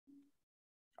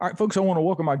All right, folks, I want to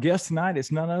welcome our guest tonight.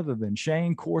 It's none other than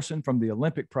Shane Corson from the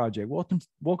Olympic Project.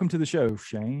 Welcome to the show,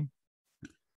 Shane.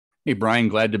 Hey, Brian,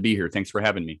 glad to be here. Thanks for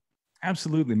having me.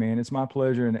 Absolutely, man. It's my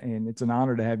pleasure, and it's an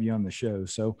honor to have you on the show.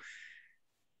 So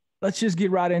let's just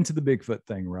get right into the Bigfoot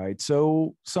thing, right?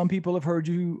 So some people have heard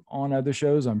you on other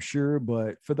shows, I'm sure,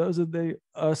 but for those of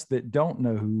us that don't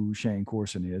know who Shane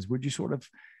Corson is, would you sort of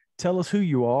tell us who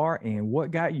you are and what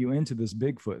got you into this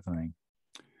Bigfoot thing?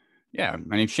 Yeah,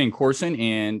 my name's Shane Corson,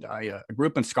 and I grew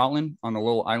up in Scotland on a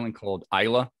little island called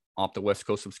Islay off the west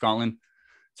coast of Scotland.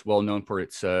 It's well known for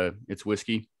its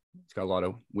whiskey. It's got a lot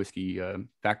of whiskey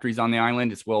factories on the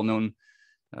island. It's well known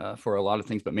for a lot of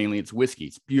things, but mainly it's whiskey.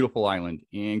 It's a beautiful island.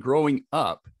 And growing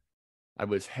up, I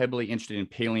was heavily interested in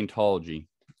paleontology.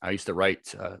 I used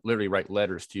to literally write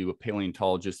letters to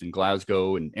paleontologists in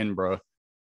Glasgow and Edinburgh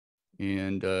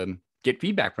and get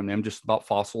feedback from them just about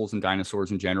fossils and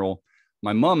dinosaurs in general.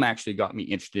 My mom actually got me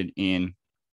interested in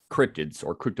cryptids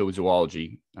or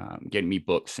cryptozoology, getting me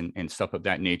books and stuff of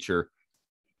that nature.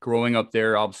 Growing up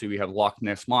there, obviously we have Loch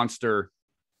Ness Monster,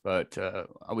 but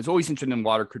I was always interested in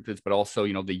water cryptids, but also,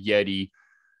 the Yeti,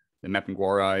 the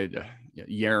Mapinguari, the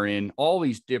Yeren, all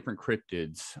these different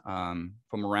cryptids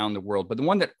from around the world. But the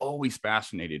one that always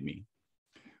fascinated me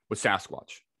was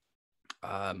Sasquatch.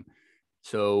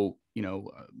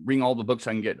 Reading all the books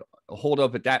I can get a hold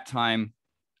of at that time,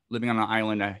 living on an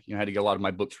island, I had to get a lot of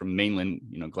my books from mainland,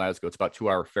 Glasgow. It's about a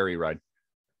 2-hour ferry ride.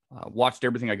 Watched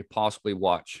everything I could possibly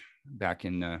watch back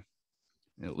in the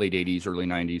late 80s, early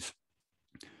 90s.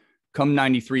 Come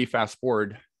 93, fast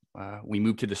forward, we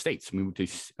moved to the States. We moved to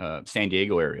San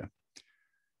Diego area.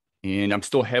 And I'm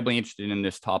still heavily interested in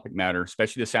this topic matter,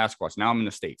 especially the Sasquatch. Now I'm in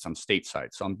the States. I'm stateside.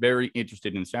 So I'm very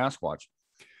interested in Sasquatch.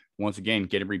 Once again,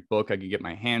 get every book I could get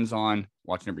my hands on,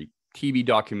 watching every TV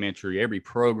documentary, every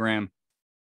program.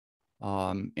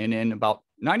 And in about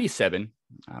 97,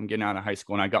 I'm getting out of high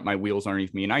school and I got my wheels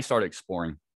underneath me and I started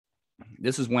exploring.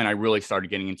 This is when I really started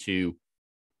getting into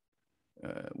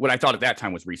what I thought at that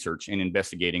time was research and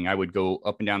investigating. I would go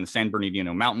up and down the San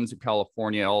Bernardino Mountains of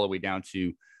California, all the way down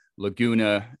to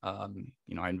Laguna.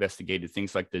 I investigated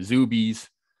things like the Zoobies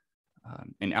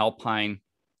and Alpine,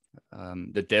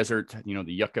 the desert, the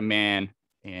Yucca Man.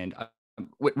 And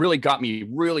what really got me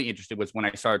really interested was when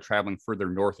I started traveling further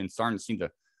north and starting to see the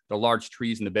large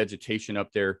trees and the vegetation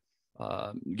up there,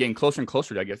 getting closer and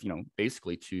closer to, I guess,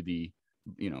 basically to the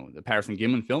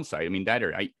Patterson-Gimlin film site. I mean, that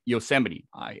area, Yosemite,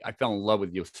 I fell in love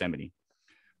with Yosemite.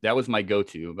 That was my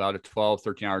go-to, about a 12,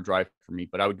 13-hour drive for me,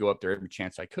 but I would go up there every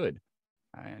chance I could.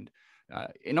 And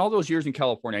in all those years in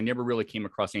California, I never really came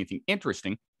across anything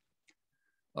interesting.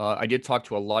 I did talk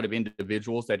to a lot of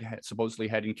individuals that supposedly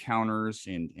had encounters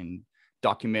and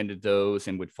documented those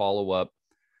and would follow up.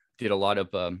 Did a lot of,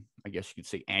 I guess you could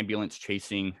say, ambulance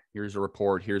chasing. Here's a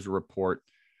report.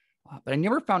 But I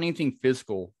never found anything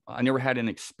physical. I never had an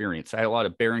experience. I had a lot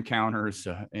of bear encounters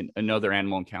and other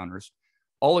animal encounters,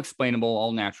 all explainable,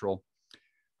 all natural.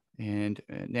 And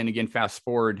then again, fast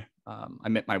forward, I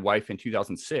met my wife in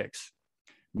 2006,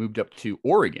 moved up to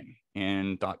Oregon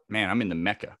and thought, man, I'm in the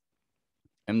Mecca.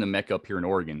 I'm the Mecca up here in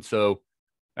Oregon. So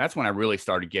that's when I really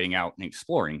started getting out and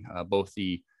exploring both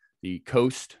the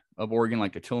coast of Oregon,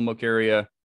 like the Tillamook area,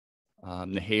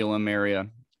 the Halem area,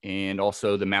 and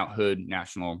also the Mount Hood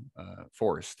National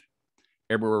Forest,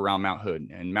 everywhere around Mount Hood.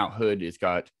 And Mount Hood has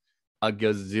got a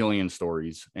gazillion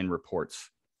stories and reports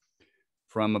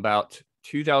from about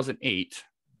 2008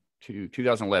 to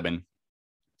 2011.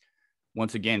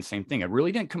 Once again, same thing. I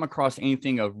really didn't come across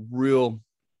anything of real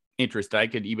interest that I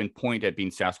could even point at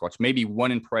being Sasquatch. Maybe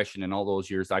one impression in all those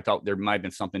years. I thought there might have been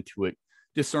something to it,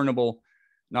 discernible,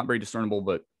 not very discernible,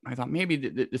 but I thought maybe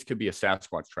this could be a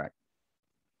Sasquatch track.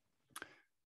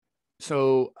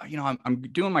 So, I'm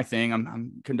doing my thing.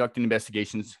 I'm conducting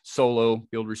investigations solo,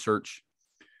 field research,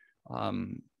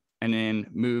 and then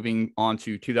moving on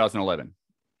to 2011.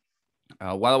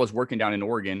 While I was working down in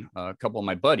Oregon, a couple of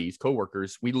my buddies,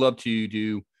 coworkers, we love to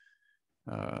do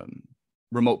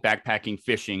remote backpacking,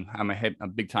 fishing. I'm a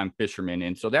big time fisherman,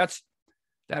 and so that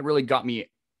really got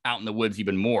me out in the woods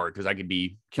even more because I could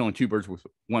be killing two birds with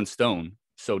one stone,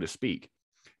 so to speak.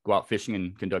 Go out fishing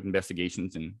and conduct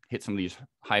investigations and hit some of these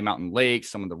high mountain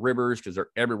lakes, some of the rivers, because they're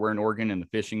everywhere in Oregon and the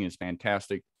fishing is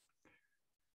fantastic.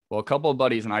 Well, a couple of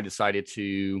buddies and I decided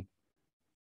to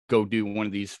go do one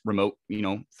of these remote,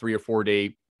 3 or 4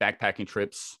 day backpacking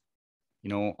trips,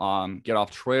 get off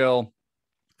trail,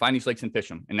 find these lakes and fish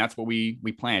them. And that's what we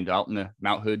planned out in the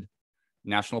Mount Hood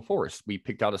National Forest. We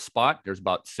picked out a spot. There's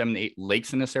about 7 to 8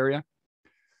 lakes in this area.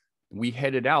 We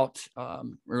headed out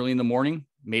early in the morning,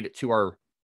 made it to our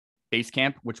base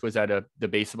camp, which was at the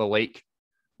base of a lake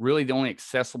really the only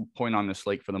accessible point on this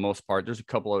lake for the most part. There's a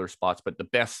couple other spots, but the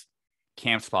best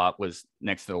camp spot was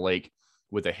next to the lake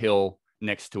with a hill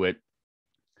next to it.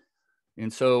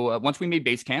 And so once we made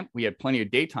base camp, we had plenty of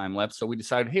daytime left. So we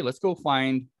decided, hey, let's go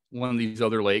find one of these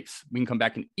other lakes. We can come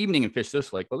back in the evening and fish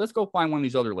this lake, but let's go find one of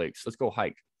these other lakes. Let's go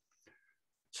hike.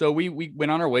 So we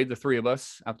went on our way, the three of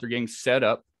us, after getting set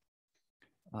up,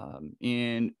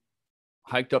 and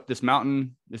hiked up this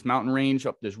mountain range,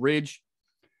 up this ridge.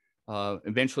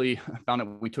 Eventually found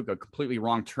out we took a completely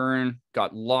wrong turn,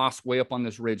 got lost way up on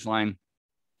this ridge line.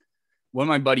 One of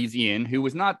my buddies, Ian, who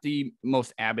was not the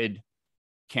most avid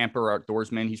camper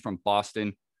outdoorsman, he's from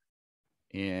Boston,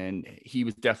 and he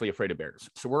was definitely afraid of bears.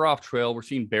 So we're off trail. We're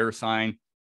seeing bear sign.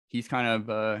 He's kind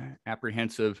of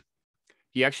apprehensive.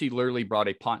 He actually literally brought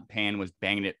a pot and pan, was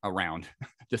banging it around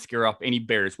to scare off any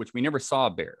bears, which we never saw a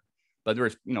bear, but there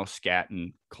was, scat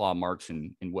and claw marks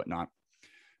and whatnot.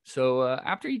 So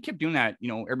after he kept doing that,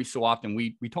 every so often,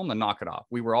 we told him to knock it off.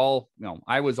 We were all,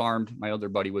 I was armed. My other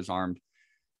buddy was armed.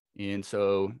 And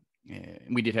so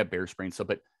we did have bear spray and stuff,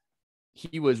 but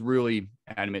he was really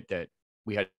adamant that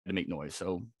we had to make noise.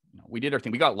 So we did our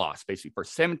thing. We got lost basically for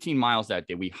 17 miles that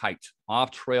day. We hiked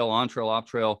off trail, on trail, off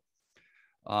trail.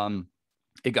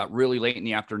 It got really late in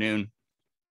the afternoon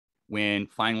when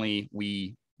finally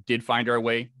we did find our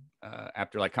way,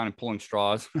 after like kind of pulling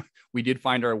straws. We did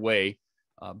find our way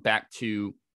back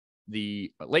to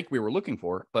the lake we were looking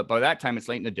for. But by that time, it's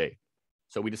late in the day.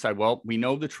 So we decided, well, we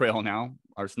know the trail now.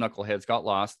 Our knuckleheads got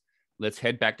lost. Let's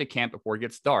head back to camp before it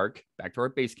gets dark, back to our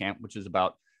base camp, which is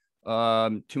about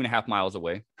 2.5 miles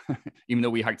away. Even though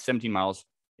we hiked 17 miles,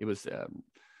 it was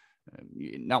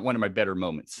not one of my better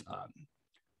moments.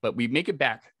 But we make it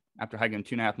back after hiking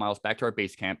 2.5 miles back to our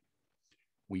base camp.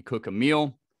 We cook a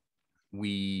meal.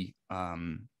 We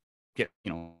get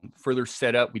further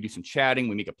set up. We do some chatting.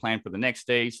 We make a plan for the next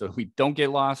day so we don't get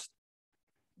lost,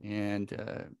 and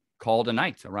call it a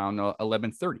night around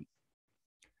 11:30.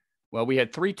 Well, we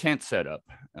had 3 tents set up,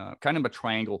 kind of a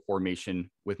triangle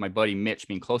formation, with my buddy Mitch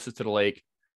being closest to the lake.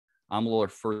 I'm a little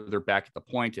further back at the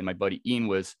point, and my buddy Ian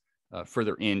was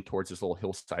further in towards this little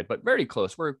hillside, but very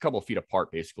close. We're a couple of feet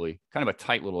apart, basically, kind of a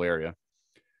tight little area.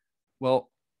 Well,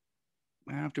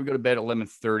 after we go to bed at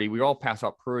 11:30, we all pass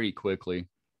out pretty quickly.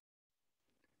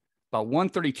 About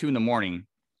 1:32 in the morning,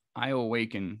 I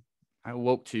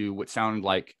awoke to what sounded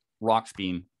like rocks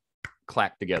being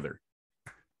clacked together.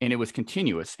 And it was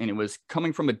continuous, and it was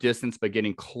coming from a distance, but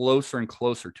getting closer and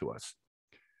closer to us.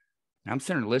 And I'm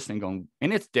sitting there listening, going,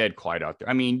 and it's dead quiet out there.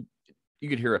 I mean, you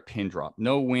could hear a pin drop.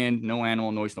 No wind, no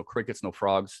animal noise, no crickets, no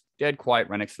frogs. Dead quiet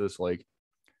right next to this lake.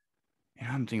 And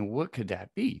I'm thinking, what could that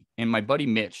be? And my buddy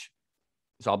Mitch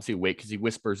is obviously awake because he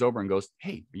whispers over and goes,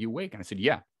 "Hey, are you awake?" And I said,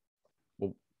 "Yeah."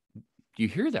 "Well, do you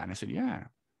hear that?" And I said, "Yeah."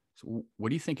 "So what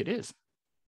do you think it is?"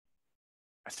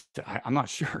 I said, "I'm not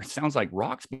sure. It sounds like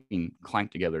rocks being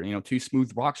clanked together, 2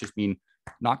 smooth rocks just being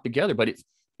knocked together, but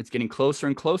it's getting closer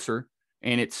and closer,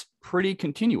 and it's pretty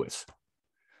continuous."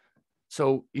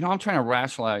 So, I'm trying to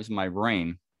rationalize in my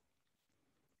brain,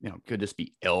 could this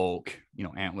be elk,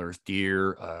 antlers,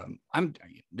 deer?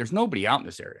 There's nobody out in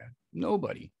this area,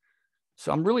 nobody.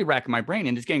 So I'm really racking my brain,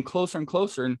 and it's getting closer and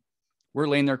closer, and we're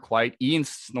laying there quiet. Ian's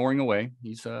snoring away.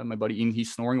 He's my buddy Ian.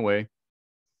 He's snoring away,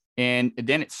 and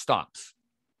then it stops.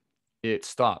 It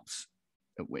stops,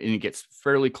 and it gets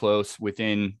fairly close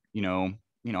within,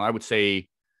 I would say,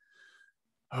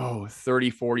 30,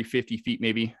 40, 50 feet,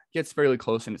 maybe. Gets fairly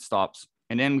close, and it stops.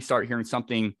 And then we start hearing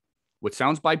something, what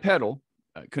sounds bipedal.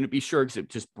 Couldn't be sure because it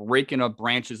just breaking up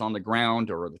branches on the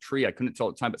ground or the tree. I couldn't tell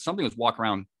at the time, but something was walking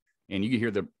around, and you could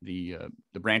hear the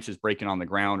branches breaking on the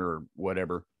ground or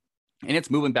whatever. And it's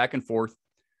moving back and forth.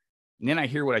 And then I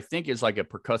hear what I think is like a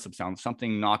percussive sound,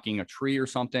 something knocking a tree or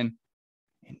something.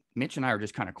 And Mitch and I are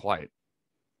just kind of quiet,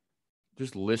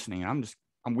 just listening. I'm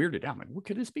weirded out. I'm like, what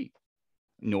could this be?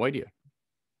 No idea.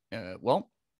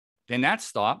 Well, then that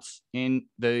stops, and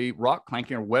the rock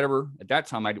clanking or whatever, at that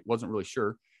time, I wasn't really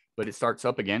sure, but it starts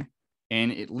up again,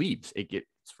 and it leaves. It gets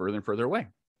further and further away.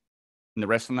 And the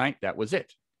rest of the night, that was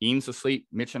it. Ian's asleep.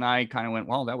 Mitch and I kind of went,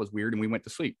 well, that was weird, and we went to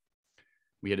sleep.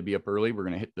 We had to be up early. We're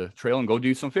going to hit the trail and go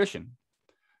do some fishing.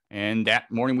 And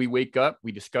that morning we wake up,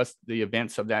 we discussed the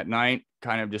events of that night,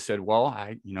 kind of just said, well,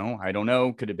 I don't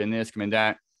know. Could have been this, could have been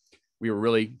that. We were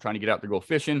really trying to get out to go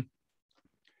fishing.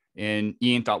 And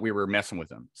Ian thought we were messing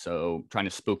with him. So trying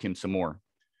to spook him some more.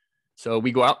 So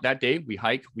we go out that day, we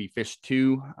hike, we fish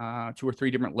two or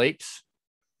three different lakes,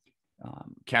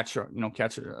 catch a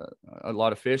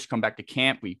lot of fish, come back to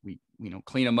camp. We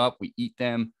clean them up. We eat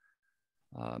them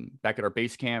back at our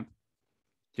base camp.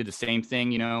 Did the same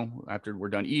thing, after we're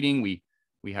done eating, we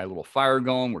We had a little fire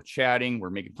going. We're chatting. We're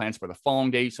making plans for the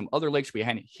following day. Some other lakes we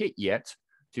hadn't hit yet,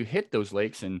 to hit those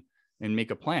lakes and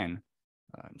make a plan.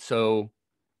 So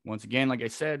once again, like I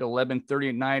said, 11:30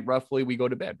 at night, roughly, we go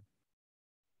to bed.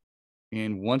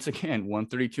 And once again,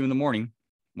 1:32 in the morning,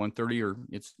 1:30, or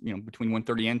it's, between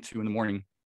 1:30 and 2 in the morning,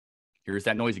 here's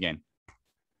that noise again.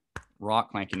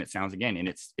 Rock clanking, it sounds again. And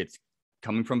it's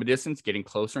coming from a distance, getting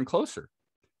closer and closer.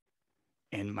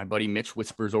 And my buddy Mitch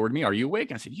whispers over to me, "Are you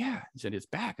awake?" And I said, "Yeah." He said, "It's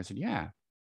back." I said, "Yeah."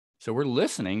 So we're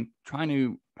listening, trying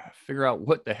to figure out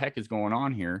what the heck is going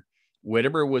on here.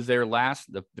 Whatever was there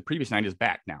the previous night is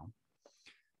back now.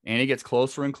 And it gets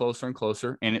closer and closer and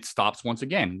closer, and it stops once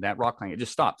again. That rock clang, it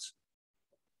just stops.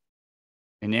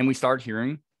 And then we start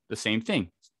hearing the same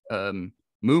thing.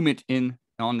 Movement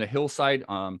on the hillside.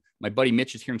 My buddy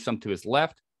Mitch is hearing something to his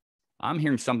left. I'm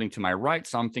hearing something to my right.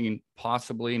 So I'm thinking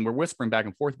possibly, and we're whispering back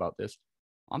and forth about this.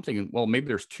 I'm thinking, well, maybe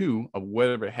there's two of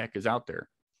whatever the heck is out there.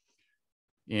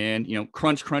 And,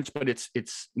 crunch, crunch, but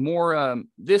it's more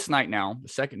this night now, the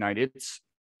second night, it's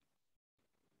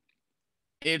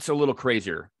a little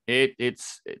crazier.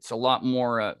 It's a lot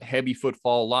more heavy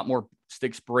footfall, a lot more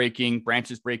sticks breaking,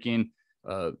 branches breaking.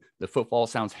 The footfall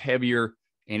sounds heavier,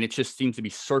 and it just seems to be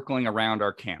circling around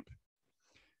our camp.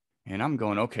 And I'm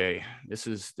going, okay, this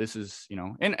is,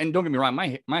 and don't get me wrong,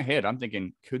 my head, I'm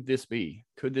thinking, could this be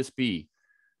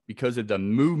because of the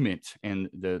movement and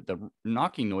the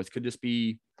knocking noise? Could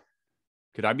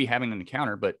I be having an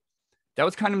encounter? But that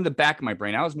was kind of in the back of my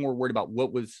brain. I was more worried about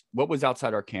what was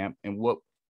outside our camp and what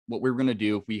we were going to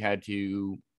do if we had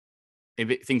to,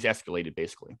 things escalated,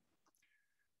 basically.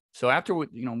 So after we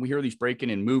hear these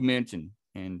breaking and movement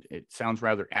and it sounds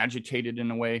rather agitated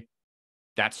in a way,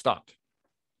 that stopped.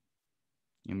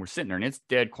 And we're sitting there and it's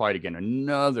dead quiet again.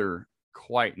 Another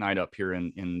quiet night up here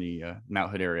in the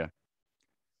Mount Hood area.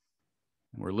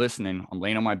 We're listening. I'm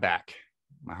laying on my back.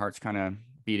 My heart's kind of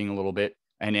beating a little bit.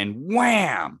 And then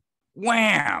wham,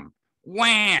 wham,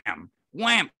 wham,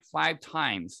 wham, 5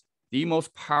 times. The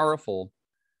most powerful,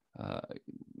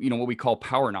 what we call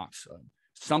power knocks.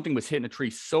 Something was hitting a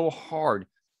tree so hard,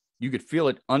 you could feel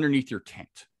it underneath your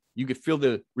tent. You could feel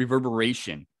the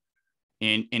reverberation,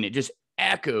 and it just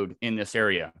echoed in this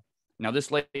area. Now,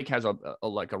 this lake has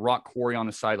a rock quarry on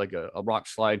the side, like a rock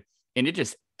slide, and it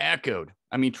just echoed,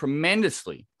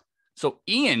 tremendously. So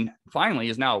Ian finally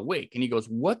is now awake, and he goes,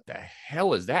 "What the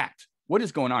hell is that? What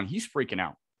is going on?" He's freaking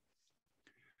out.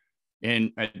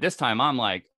 And at this time, I'm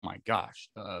like, oh my gosh,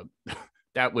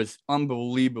 that was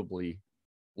unbelievably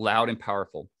loud and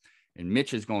powerful. And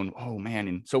Mitch is going, "Oh man."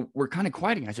 And so we're kind of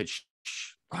quieting. I said,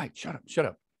 "Shh, right, shut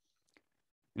up.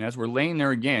 And as we're laying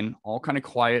there again, all kind of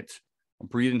quiet, I'm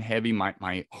breathing heavy.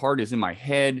 My heart is in my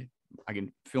head. I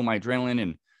can feel my adrenaline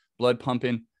and blood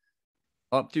pumping.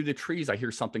 Up through the trees, I hear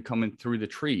something coming through the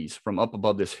trees from up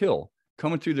above this hill,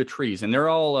 coming through the trees. And they're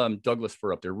all Douglas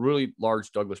fir up there, really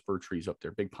large Douglas fir trees up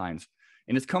there, big pines.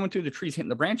 And it's coming through the trees, hitting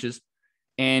the branches.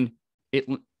 And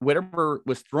whatever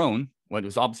was thrown, it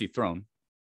was obviously thrown,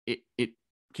 it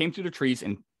came through the trees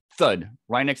and thud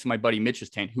right next to my buddy Mitch's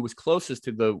tent, who was closest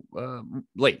to the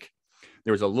lake.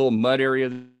 There was a little mud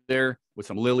area there with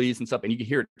some lilies and stuff, and you could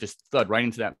hear it just thud right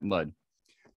into that mud.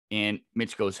 And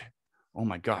Mitch goes, "Oh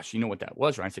my gosh, you know what that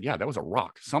was, right?" I said, "Yeah, that was a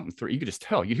rock. Something through." You could just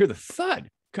tell. You hear the thud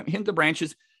hitting the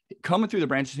branches, coming through the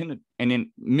branches, and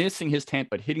then missing his tent,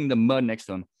 but hitting the mud next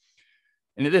to him.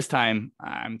 And at this time,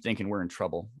 I'm thinking we're in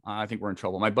trouble. I think we're in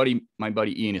trouble. My buddy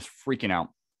Ian is freaking out.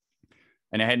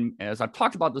 And as I've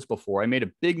talked about this before, I made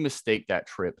a big mistake that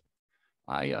trip.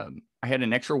 I had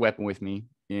an extra weapon with me,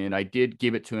 and I did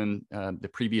give it to him the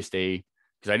previous day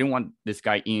because I didn't want this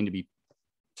guy Ian to be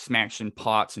smashing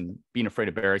pots and being afraid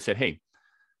of bear. I said, "Hey,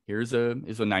 here's a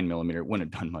 9mm. It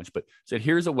wouldn't have done much, but I said,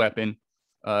 here's a weapon,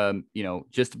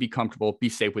 just to be comfortable, be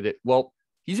safe with it." Well,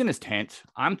 he's in his tent.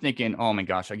 I'm thinking, oh my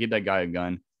gosh, I give that guy a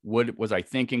gun. What was I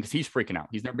thinking? Because he's freaking out.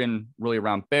 He's never been really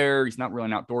around bear. He's not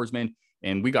really an outdoorsman.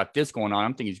 And we got this going on.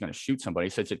 I'm thinking he's going to shoot somebody.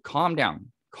 So I said, calm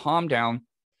down.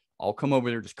 I'll come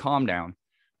over there. Just calm down.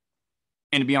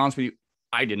 And to be honest with you,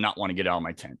 I did not want to get out of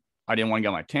my tent. I didn't want to get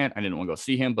out of my tent. I didn't want to go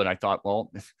see him. But I thought,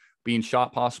 well, being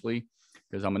shot possibly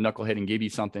because I'm a knucklehead and give you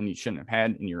something you shouldn't have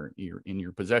had in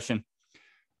your possession.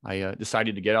 I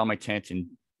decided to get out of my tent and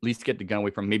at least get the gun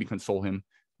away from him, maybe console him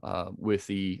with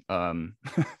the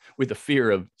with the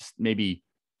fear of maybe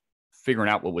figuring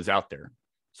out what was out there.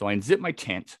 So I unzip my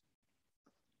tent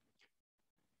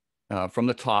from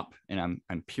the top, and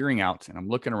I'm peering out, and I'm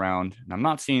looking around, and I'm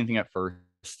not seeing anything at first.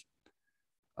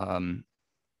 And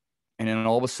then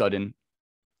all of a sudden,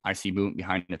 I see movement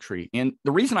behind the tree. And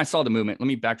the reason I saw the movement, let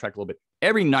me backtrack a little bit.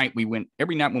 Every night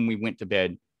when we went to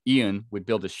bed, Ian would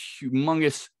build this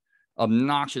humongous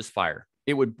obnoxious fire.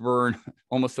 It would burn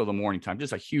almost till the morning time,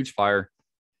 just a huge fire.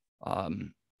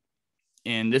 And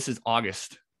this is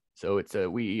August. So it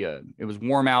was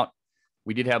warm out.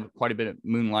 We did have quite a bit of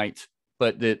moonlight,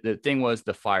 but the thing was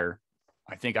the fire.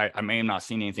 I think I may have not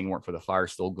seen anything work for the fire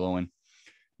still glowing.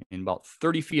 And about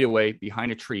 30 feet away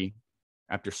behind a tree,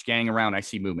 after scanning around, I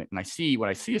see movement. And what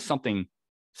I see is something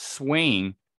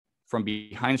swaying from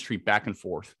behind the tree back and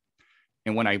forth.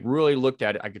 And when I really looked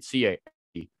at it, I could see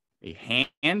a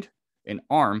hand, an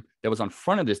arm that was on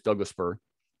front of this Douglas spur.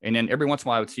 And then every once in a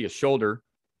while, I would see a shoulder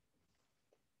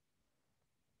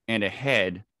and a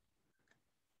head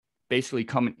basically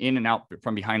coming in and out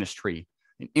from behind this tree.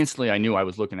 And instantly I knew I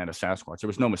was looking at a Sasquatch. There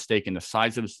was no mistake in the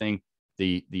size of this thing,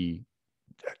 the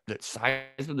size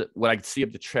of what I could see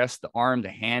of the chest, the arm, the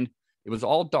hand. It was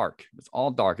all dark. It was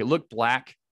all dark. It looked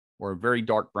black or very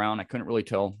dark brown. I couldn't really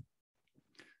tell,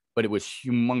 but it was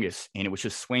humongous, and it was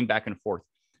just swaying back and forth.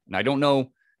 And I don't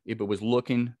know if it was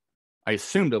looking, I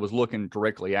assumed it was looking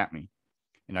directly at me.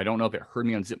 And I don't know if it heard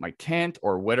me unzip my tent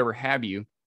or whatever have you.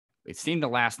 It seemed to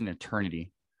last an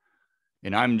eternity.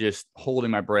 And I'm just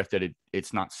holding my breath that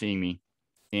it's not seeing me.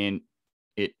 And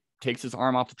it takes its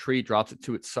arm off the tree, drops it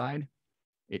to its side.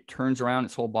 It turns around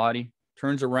its whole body,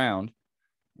 turns around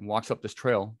and walks up this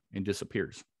trail and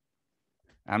disappears.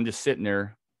 I'm just sitting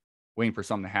there waiting for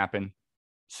something to happen,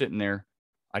 sitting there.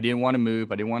 I didn't want to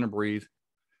move. I didn't want to breathe.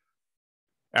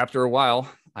 After a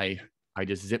while, I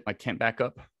just zipped my tent back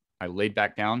up. I laid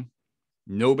back down.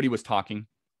 Nobody was talking.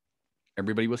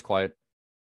 Everybody was quiet.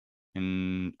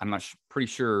 And I'm not pretty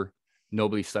sure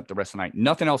nobody slept the rest of the night.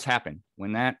 Nothing else happened.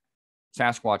 When that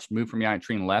Sasquatch moved from behind a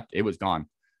tree and left, it was gone.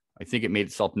 I think it made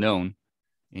itself known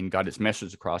and got its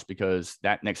message across, because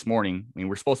that next morning, I mean,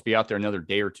 we're supposed to be out there another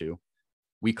day or two.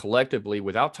 We collectively,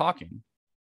 without talking,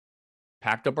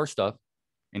 packed up our stuff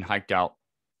and hiked out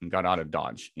and got out of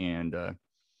Dodge. And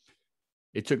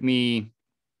it took me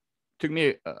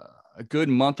a good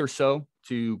month or so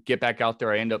to get back out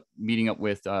there. I ended up meeting up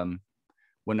with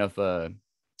one of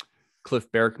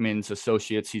Cliff Berkman's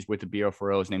associates. He's with the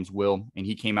BFRO. His name's Will. And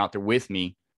he came out there with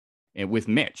me and with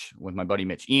Mitch, with my buddy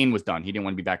Mitch. Ian was done. He didn't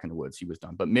want to be back in the woods. He was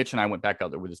done. But Mitch and I went back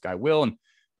out there with this guy, Will, and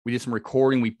we did some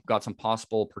recording. We got some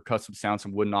possible percussive sounds,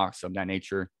 some wood knocks of that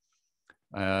nature.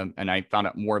 And I found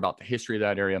out more about the history of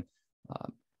that area.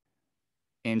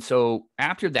 And so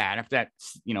after that,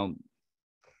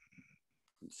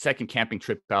 second camping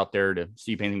trip out there to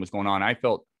see if anything was going on, I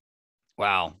felt,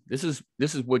 wow, this is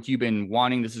what you've been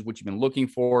wanting. This is what you've been looking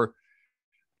for.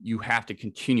 You have to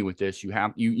continue with this.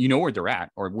 You know where they're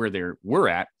at, or where we're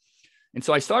at. And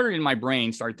so I started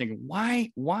thinking,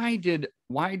 why did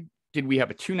we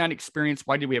have a 2-night experience?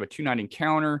 Why did we have a 2-night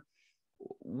encounter?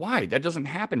 Why? That doesn't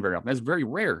happen very often. That's very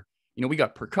rare. We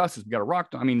got percussives, we got a rock.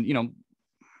 I mean,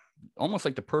 almost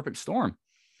like the perfect storm.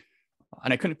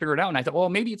 And I couldn't figure it out. And I thought, well,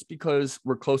 maybe it's because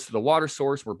we're close to the water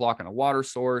source. We're blocking a water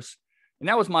source. And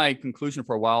that was my conclusion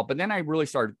for a while. But then I really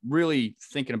started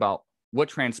thinking about what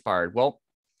transpired. Well,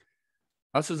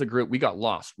 us as a group, we got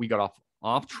lost. We got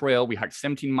off trail. We hiked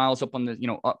 17 miles up on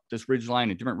the, up this ridge line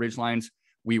and different ridge lines.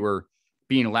 We were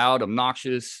being loud,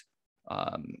 obnoxious,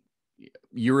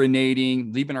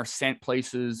 urinating, leaving our scent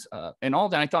places, and all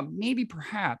that. I thought maybe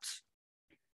perhaps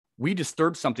we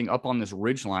disturbed something up on this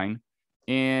ridge line,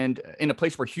 and in a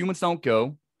place where humans don't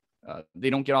go. They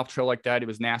don't get off trail like that. It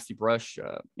was nasty brush.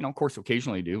 Of course,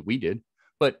 occasionally we did.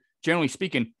 But generally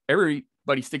speaking,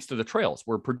 everybody sticks to the trails.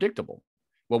 We're predictable.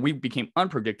 Well, we became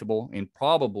unpredictable, and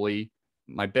probably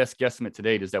my best guesstimate to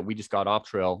date is that we just got off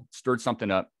trail, stirred something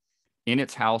up in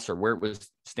its house or where it was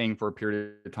staying for a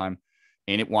period of time,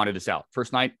 and it wanted us out.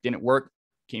 First night didn't work.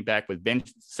 Came back with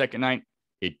vengeance. Second night,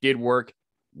 it did work.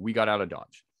 We got out of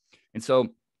Dodge. And so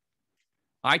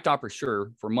I thought for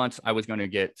sure for months I was going to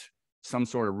get some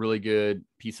sort of really good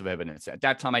piece of evidence. At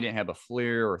that time, I didn't have a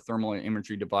FLIR or thermal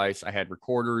imagery device. I had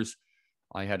recorders.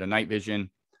 I had a night vision.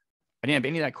 I didn't have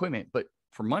any of that equipment, but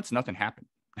for months, nothing happened.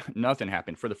 Nothing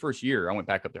happened. For the first year, I went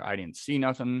back up there. I didn't see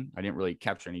nothing. I didn't really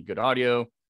capture any good audio.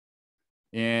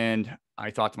 And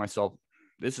I thought to myself,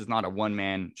 this is not a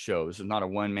one-man show. This is not a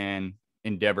one-man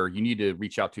endeavor. You need to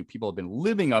reach out to people who have been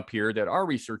living up here that are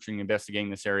researching, investigating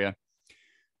this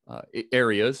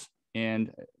areas,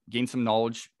 and gain some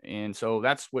knowledge. And so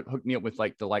that's what hooked me up with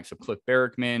like the likes of Cliff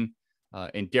Berkman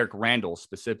and Derek Randall,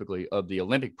 specifically of the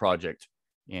Olympic Project.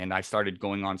 And I started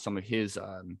going on some of his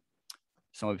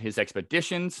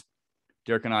expeditions.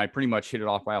 Derek and I pretty much hit it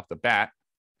off right off the bat.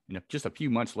 And just a few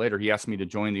months later, he asked me to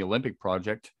join the Olympic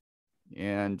Project.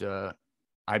 And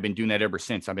I've been doing that ever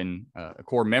since. I've been a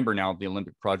core member now of the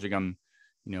Olympic Project. I'm,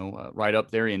 right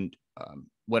up there. And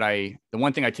the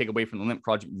one thing I take away from the Olympic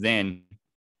Project then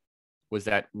was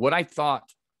that what I thought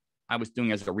I was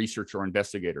doing as a researcher or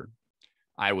investigator,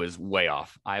 I was way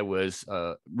off. I was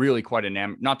really quite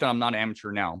not that I'm not an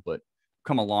amateur now, but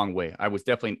come a long way. I was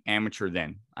definitely an amateur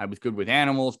then. I was good with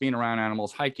animals, being around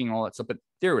animals, hiking, all that stuff. But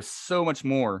there was so much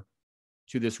more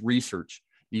to this research,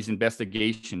 these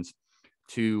investigations,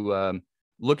 to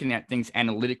looking at things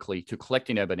analytically, to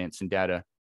collecting evidence and data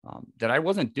that I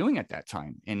wasn't doing at that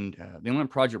time. And the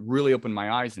Olympic Project really opened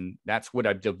my eyes, and that's what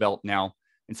I've developed now.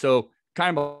 And so,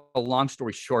 kind of a long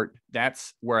story short,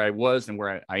 that's where I was and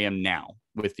where I am now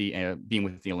with the being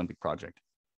with the Olympic Project.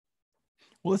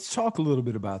 Well, let's talk a little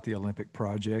bit about the Olympic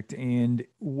Project and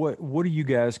what are you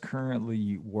guys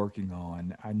currently working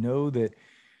on? I know that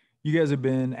you guys have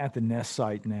been at the nest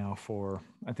site now for,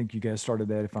 I think you guys started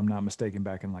that, if I'm not mistaken,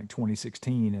 back in like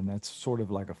 2016, and that's sort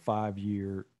of like a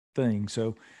 5-year thing.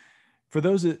 So for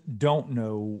those that don't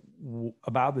know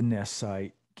about the nest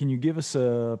site, can you give us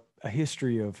a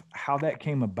history of how that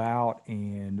came about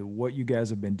and what you guys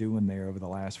have been doing there over the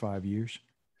last 5 years?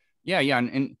 Yeah.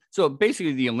 And so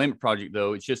basically the Olympic Project,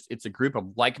 though, it's a group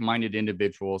of like-minded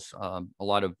individuals, a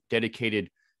lot of dedicated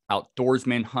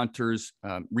outdoorsmen, hunters,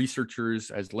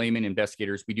 researchers, as laymen,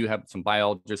 investigators. We do have some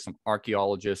biologists, some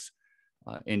archaeologists,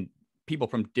 and people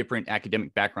from different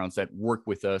academic backgrounds that work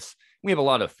with us. We have a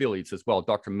lot of affiliates as well.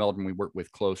 Dr. Meldrum, we work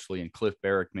with closely, and Cliff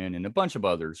Barrickman, and a bunch of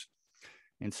others.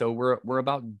 And so we're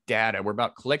about data. We're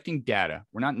about collecting data.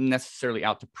 We're not necessarily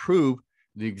out to prove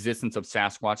the existence of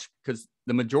Sasquatch, because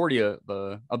the majority of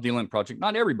the Olympic Project,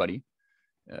 not everybody,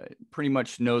 pretty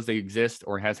much knows they exist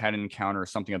or has had an encounter or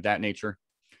something of that nature.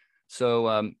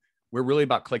 So we're really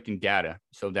about collecting data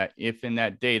so that if in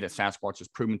that day that Sasquatch is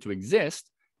proven to exist,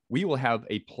 we will have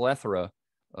a plethora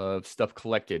of stuff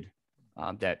collected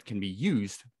that can be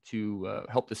used to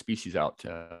help the species out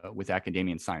with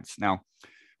academia and science. Now,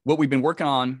 what we've been working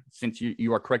on, since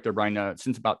you are correct there, Brian,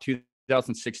 since about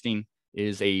 2016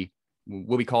 is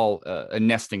what we call a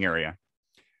nesting area.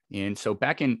 And so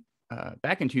back in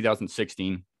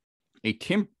 2016, a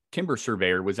timber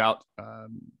surveyor was out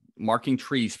marking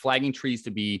trees, flagging trees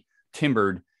to be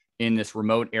timbered in this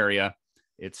remote area.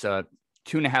 It's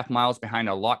 2.5 miles behind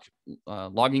a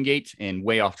logging gate and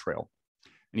way off trail.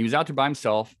 And he was out there by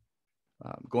himself,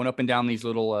 going up and down these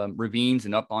little ravines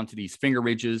and up onto these finger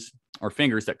ridges or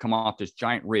fingers that come off this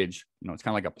giant ridge. It's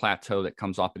kind of like a plateau that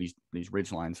comes off of these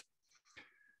ridge lines.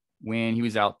 When he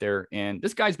was out there, and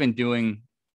this guy's been doing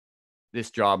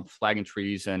this job, flagging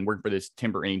trees and working for this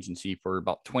timber agency for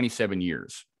about 27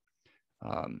 years.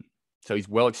 So he's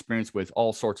well experienced with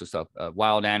all sorts of stuff,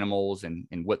 wild animals and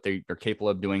what they're capable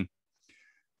of doing.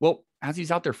 Well, as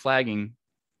he's out there flagging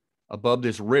above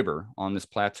this river on this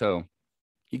plateau,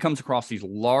 he comes across these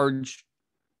large,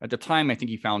 at the time, I think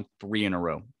he found 3 in a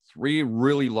row, 3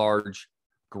 really large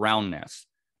ground nests,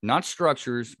 not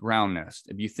structures, ground nests.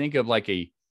 If you think of like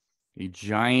a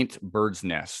giant bird's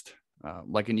nest,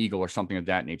 like an eagle or something of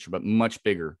that nature, but much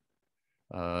bigger,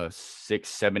 6,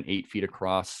 7, 8 feet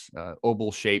across,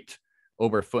 oval shaped,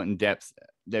 over a foot in depth.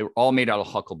 They were all made out of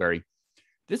huckleberry.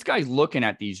 This guy's looking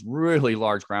at these really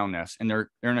large ground nests, and they're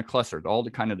in a cluster, all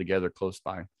kind of together close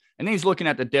by. And then he's looking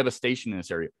at the devastation in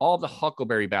this area. All the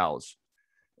huckleberry boughs,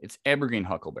 it's evergreen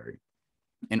huckleberry,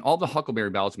 and all the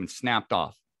huckleberry boughs have been snapped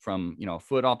off from a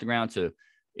foot off the ground to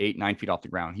 8, 9 feet off the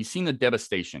ground. He's seen the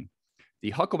devastation.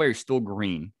 The huckleberry is still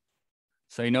green,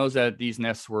 so he knows that these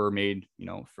nests were made,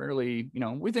 fairly,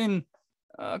 within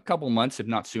a couple months, if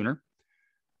not sooner.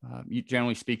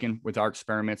 Generally speaking, with our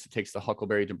experiments, it takes the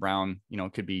huckleberry to brown.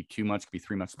 It could be 2 months, could be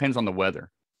 3 months, depends on the weather.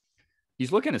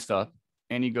 He's looking at stuff,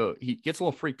 and he gets a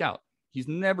little freaked out. He's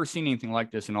never seen anything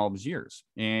like this in all of his years,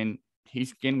 and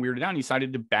he's getting weirded out. And he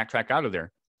decided to backtrack out of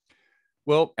there.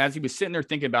 Well, as he was sitting there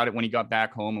thinking about it, when he got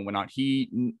back home and whatnot,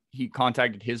 he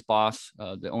contacted his boss,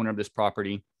 the owner of this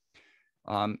property,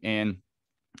 and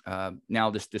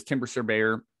now this timber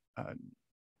surveyor.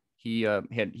 He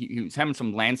was having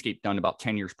some landscape done about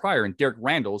 10 years prior, and Derek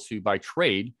Randalls, who by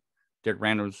trade, Derek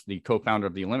Randalls, the co-founder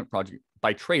of the Olympic Project,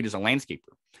 by trade is a landscaper.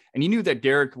 And he knew that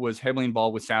Derek was heavily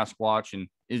involved with Sasquatch and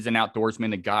is an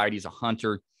outdoorsman, a guide, he's a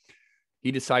hunter.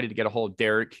 He decided to get a hold of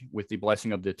Derek with the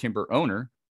blessing of the timber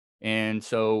owner. And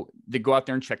so they go out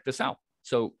there and check this out.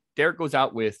 So Derek goes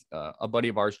out with a buddy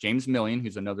of ours, James Millian,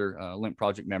 who's another Olympic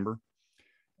Project member,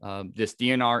 this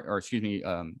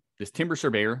timber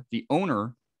surveyor, the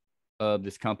owner of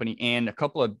this company, and a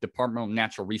couple of Department of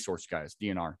Natural Resource guys,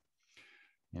 DNR.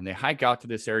 And they hike out to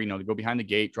this area, they go behind the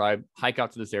gate, hike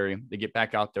out to this area. They get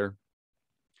back out there.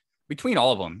 Between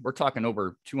all of them, we're talking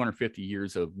over 250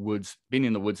 years of being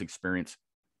in the woods experience.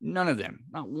 None of them,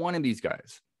 not one of these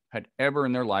guys, had ever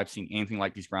in their life seen anything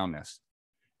like these ground nests.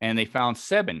 And they found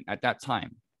 7 at that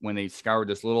time. when they scoured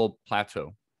this little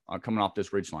plateau coming off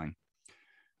this ridgeline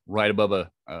right above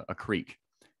a creek.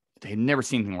 They had never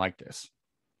seen anything like this.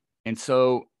 And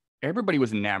so everybody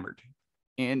was enamored.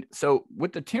 And so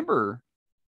what the timber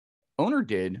owner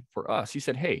did for us, he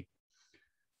said, hey,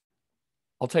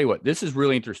 I'll tell you what, this is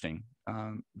really interesting.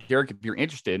 Derek, if you're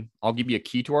interested, I'll give you a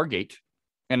key to our gate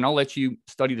and I'll let you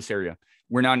study this area.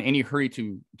 We're not in any hurry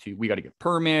to we got to get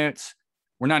permits.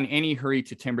 We're not in any hurry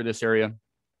to timber this area.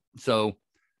 So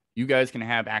you guys can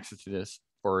have access to this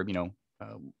for,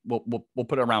 we'll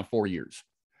put it around 4 years.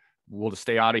 We'll just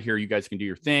stay out of here. You guys can do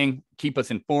your thing. Keep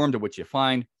us informed of what you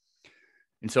find.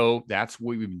 And so that's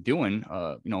what we've been doing.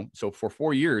 So for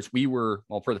 4 years,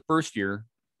 for the first year,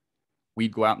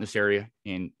 we'd go out in this area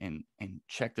and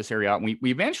check this area out. And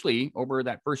we eventually, over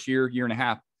that first year and a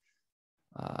half,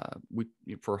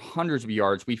 for hundreds of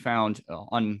yards, we found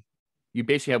you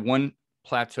basically have one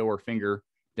plateau or finger,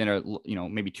 then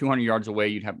maybe 200 yards away,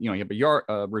 you have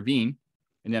a ravine,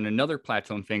 and then another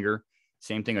plateau and finger,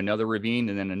 same thing, another ravine,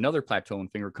 and then another plateau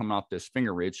and finger coming off this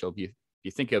finger ridge. So if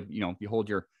you think of, if you hold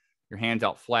your hands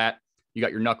out flat, you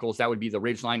got your knuckles, that would be the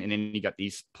ridge line, and then you got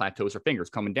these plateaus or fingers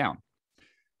coming down.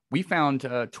 We found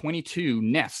 22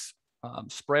 nests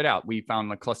spread out. We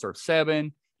found a cluster of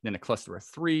 7, then a cluster of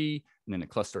 3, and then a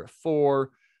cluster of 4,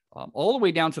 all the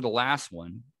way down to the last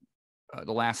one,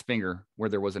 the last finger where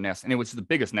there was a nest. And it was the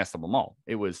biggest nest of them all.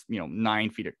 It was, 9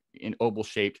 feet in oval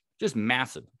shaped, just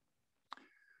massive.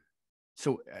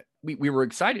 So we were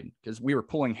excited because we were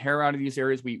pulling hair out of these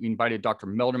areas. We invited Dr.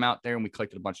 Meldrum out there and we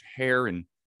collected a bunch of hair, and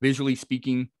visually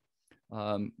speaking,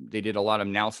 they did a lot of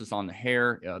analysis on the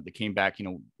hair. They came back,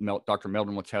 Dr.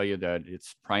 Meldrum will tell you that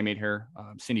it's primate hair.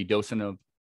 Cindy Dosen of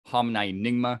Homini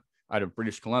Enigma out of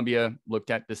British Columbia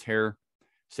looked at this hair,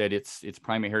 said it's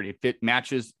primate hair. It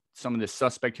matches some of the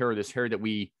suspect hair, or this hair that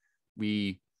we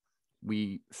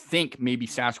think maybe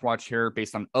Sasquatch hair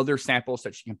based on other samples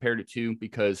that she compared it to,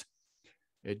 because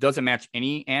it doesn't match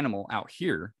any animal out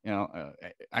here,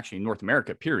 actually in North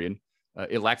America, period.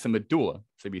 It lacks a medulla.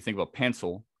 So if you think of a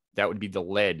pencil, that would be the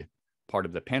lead part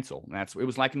of the pencil. And it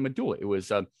was like a medulla. It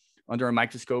was under a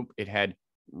microscope. It had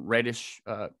reddish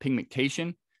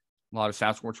pigmentation. A lot of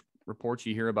Sasquatch reports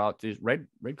you hear about this red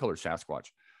colored Sasquatch.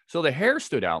 So the hair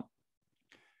stood out.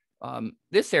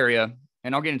 This area,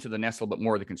 and I'll get into the nest a little bit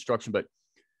more of the construction, but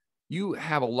you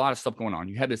have a lot of stuff going on.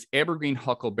 You have this evergreen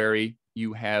huckleberry.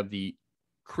 You have the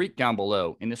creek down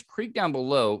below. And this creek down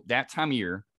below, that time of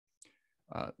year,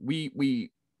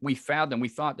 we found and we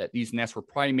thought that these nests were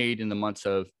probably made in the months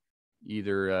of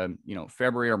either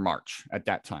February or March at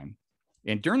that time.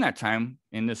 And during that time,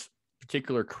 in this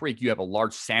particular creek, you have a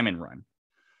large salmon run.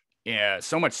 Yeah,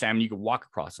 so much salmon you could walk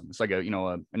across them. It's like a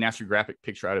National Geographic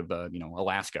picture out of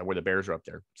Alaska where the bears are up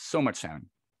there. So much salmon.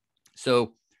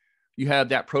 So you have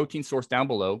that protein source down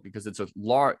below, because it's a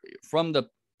large from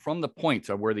the point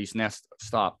of where these nests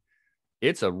stop.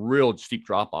 It's a real steep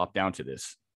drop off down to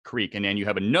this creek, and then you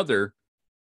have another.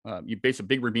 You base a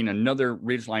big ravine, another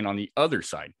ridge line on the other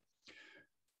side.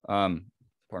 Pardon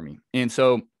me. And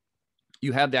so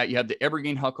you have that. You have the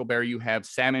evergreen huckleberry. You have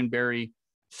salmonberry,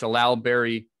 salal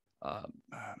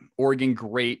Oregon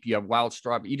grape. You have wild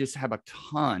strawberry. You just have a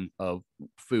ton of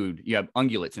food. You have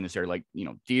ungulates in this area, like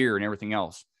deer and everything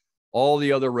else. All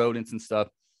the other rodents and stuff.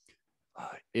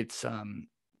 It's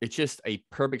just a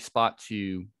perfect spot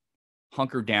to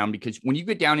hunker down, because when you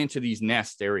get down into these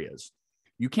nest areas,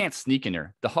 you can't sneak in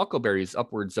there. The huckleberry is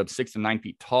upwards of 6 to 9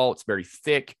 feet tall. It's very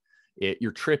thick.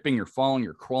 You're tripping, you're falling,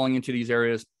 you're crawling into these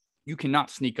areas. You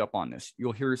cannot sneak up on this.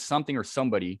 You'll hear something or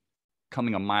somebody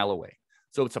coming a mile away.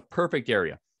 So it's a perfect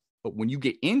area. But when you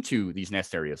get into these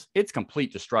nest areas, it's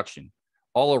complete destruction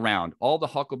all around. All the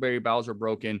huckleberry boughs are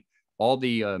broken. All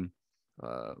the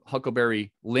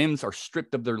huckleberry limbs are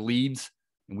stripped of their leaves.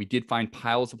 And we did find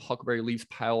piles of huckleberry leaves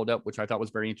piled up, which I thought was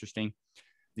very interesting.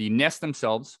 The nests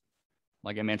themselves,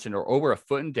 like I mentioned, are over 1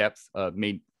 foot in depth,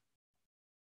 made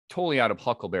totally out of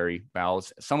huckleberry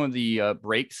boughs. Some of the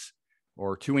breaks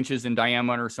are 2 inches in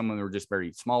diameter. Some of them are just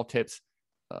very small tips.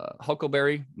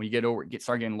 Huckleberry, when you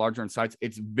start getting larger in size,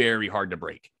 it's very hard to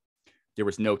break. There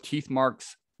was no teeth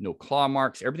marks, no claw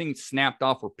marks. Everything snapped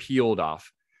off or peeled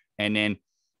off. And then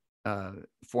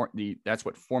that's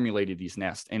what formulated these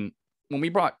nests. And when we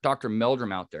brought Dr.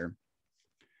 Meldrum out there,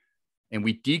 and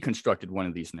we deconstructed one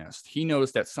of these nests, he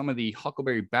noticed that some of the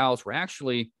huckleberry boughs were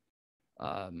actually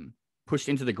pushed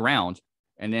into the ground,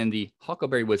 and then the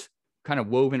huckleberry was kind of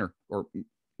woven or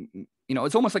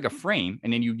it's almost like a frame,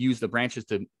 and then you use the branches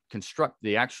to construct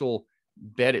the actual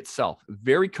bed itself.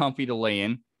 Very comfy to lay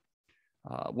in.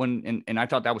 And I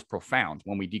thought that was profound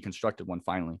when we deconstructed one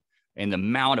finally, and the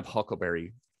amount of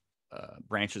huckleberry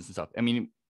branches and stuff. I mean,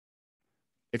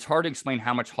 it's hard to explain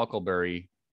how much huckleberry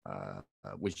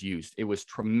was used. It was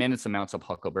tremendous amounts of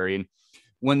huckleberry. And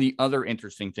one of the other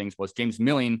interesting things was James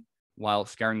Milling, while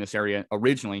scouring this area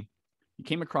originally, he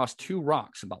came across 2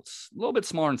 rocks about a little bit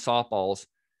smaller than softballs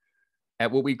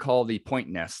at what we call the point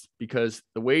nest, because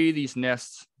the way these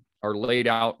nests are laid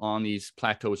out on these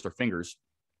plateaus or fingers,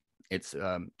 it's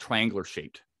triangular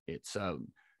shaped. It's a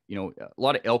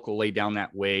lot of elk will lay down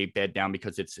that way, bed down,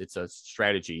 because it's a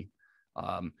strategy.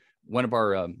 One of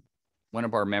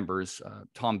our members,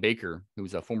 Tom Baker,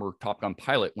 who's a former Top Gun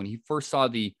pilot, when he first saw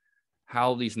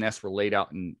how these nests were laid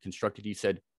out and constructed, he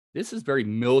said, "This is very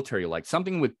military-like.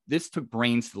 This took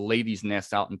brains to lay these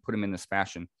nests out and put them in this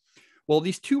fashion." Well,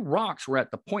 these 2 rocks were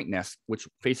at the point nest, which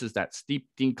faces that steep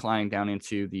decline down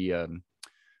into the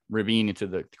ravine, into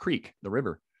the creek, the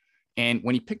river. And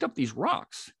when he picked up these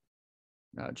rocks,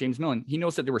 James Milling, he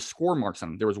knows that there were score marks on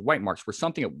them. There was white marks where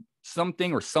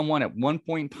something or someone at one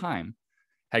point in time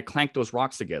had clanked those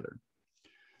rocks together.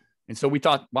 And so we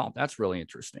thought, wow, that's really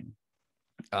interesting.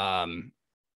 I'm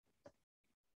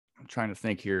trying to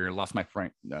think here. I lost my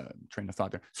train of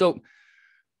thought there. So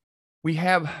we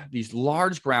have these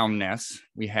large ground nests.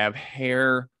 We have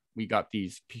hair. We got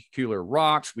these peculiar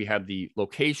rocks. We have the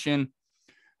location.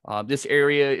 This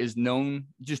area is known,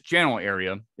 just general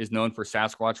area, is known for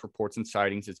Sasquatch reports and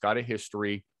sightings. It's got a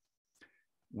history.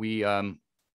 We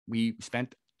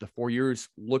spent the 4 years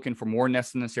looking for more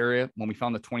nests in this area. When we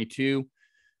found the 22,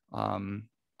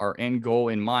 our end goal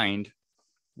in mind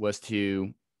was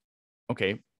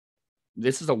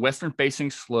this is a western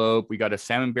facing slope. We got a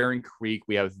salmon bearing creek.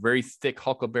 We have very thick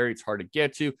huckleberry. It's hard to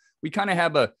get to. We kind of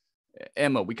have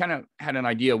we kind of had an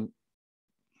idea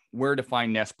where to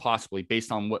find nests possibly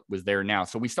based on what was there now.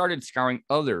 So we started scouring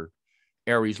other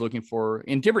areas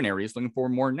in different areas, looking for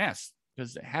more nests,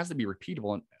 because it has to be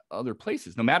repeatable in other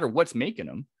places. No matter what's making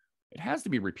them, it has to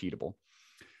be repeatable.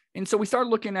 And so we started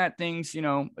looking at things,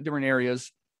 different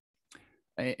areas.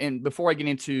 And before I get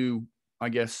into, I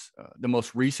guess, the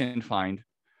most recent find,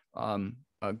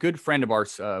 a good friend of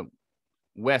ours,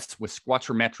 Wes, with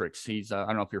Squatchermetrics. He's I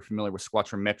don't know if you're familiar with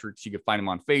Squatchermetrics. You can find him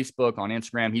on Facebook, on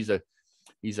Instagram. He's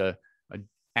a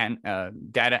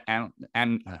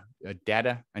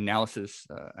data analysis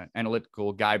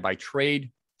analytical guy by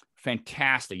trade.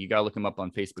 Fantastic. You got to look him up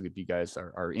on Facebook if you guys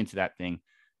are into that thing.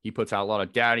 He puts out a lot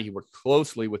of data. He works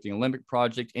closely with the Olympic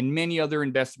Project and many other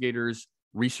investigators,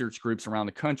 research groups around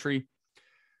the country.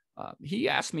 He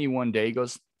asked me one day, he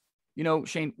goes,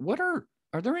 Shane,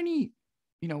 are there any,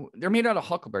 they're made out of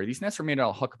huckleberry. These nests are made out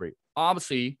of huckleberry.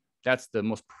 Obviously, that's the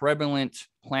most prevalent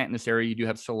plant in this area. You do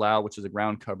have salal, which is a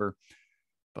ground cover.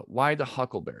 But why the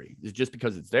huckleberry? Is it just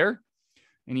because it's there?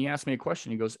 And he asked me a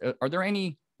question. He goes, are there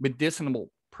any medicinal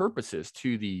purposes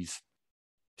to this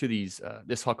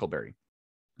huckleberry?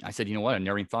 I said, you know what? I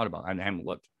never even thought about it. I haven't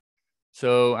looked.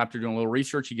 So after doing a little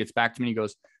research, he gets back to me and he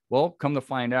goes, well, come to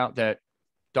find out that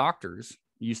doctors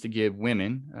used to give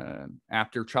women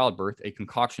after childbirth a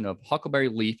concoction of huckleberry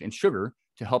leaf and sugar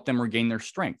to help them regain their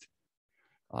strength.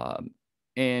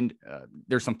 And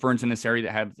there's some ferns in this area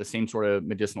that have the same sort of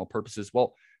medicinal purposes.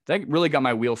 Well, that really got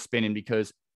my wheels spinning,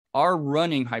 because our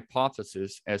running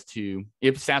hypothesis as to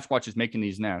if Sasquatch is making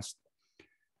these nests,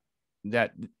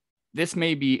 that this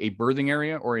may be a birthing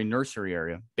area or a nursery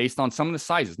area based on some of the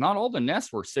sizes. Not all the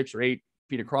nests were 6 or 8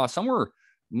 feet across. Some were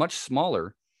much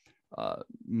smaller,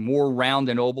 more round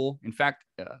and oval. In fact,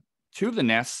 2 of the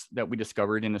nests that we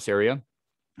discovered in this area,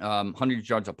 100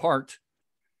 yards apart,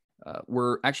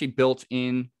 were actually built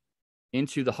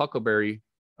into the huckleberry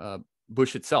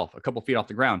bush itself, a couple feet off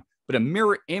the ground, but a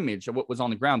mirror image of what was on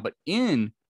the ground, but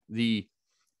in the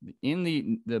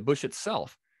bush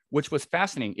itself, which was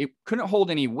fascinating. It couldn't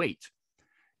hold any weight.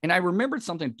 And I remembered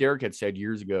something Derek had said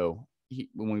years ago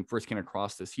when we first came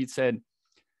across this. He'd said,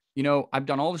 I've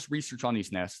done all this research on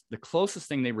these nests. The closest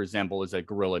thing they resemble is a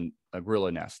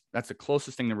gorilla nest. That's the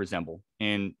closest thing they resemble.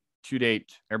 And to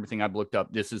date, everything I've looked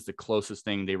up, this is the closest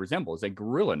thing they resemble, is a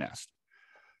gorilla nest.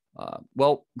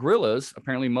 Well, gorillas,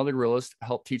 apparently mother gorillas,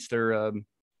 help teach their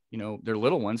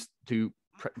little ones to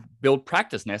build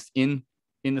practice nests in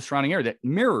the surrounding area that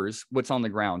mirrors what's on the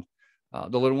ground.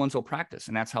 The little ones will practice,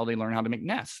 and that's how they learn how to make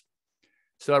nests.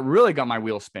 So that really got my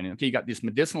wheels spinning. Okay, you got this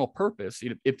medicinal purpose.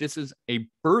 If this is a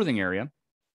birthing area,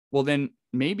 well, then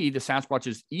maybe the Sasquatch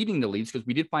is eating the leaves, because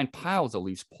we did find piles of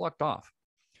leaves plucked off.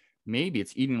 Maybe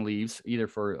it's eating leaves either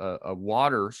for a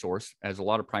water source, as a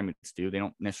lot of primates do. They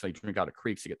don't necessarily drink out of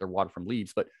creeks to get their water from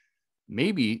leaves, but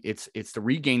maybe it's to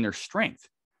regain their strength,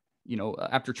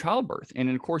 after childbirth. And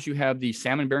then, of course, you have the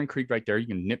salmon bearing creek right there. You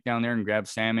can nip down there and grab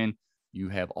salmon. You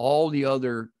have all the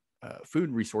other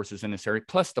food resources in this area,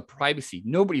 plus the privacy.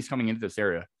 Nobody's coming into this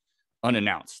area.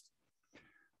 unannounced.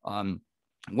 One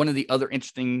of the other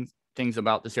interesting things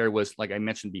about this area was, like I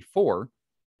mentioned before,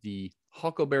 the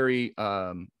huckleberry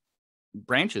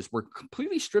branches were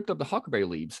completely stripped of the huckleberry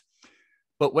leaves.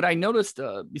 But what I noticed,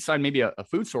 beside maybe a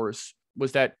food source,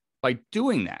 was that by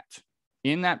doing that,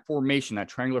 in that formation, that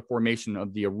triangular formation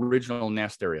of the original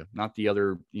nest area, not the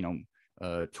other,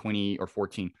 20 or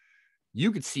 14,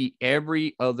 you could see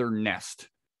every other nest.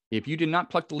 If you did not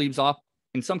pluck the leaves off,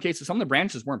 in some cases, some of the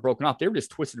branches weren't broken off. They were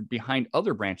just twisted behind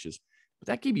other branches. But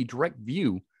that gave you direct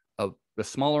view of the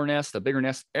smaller nest, the bigger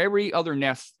nest. Every other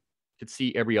nest could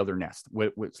see every other nest,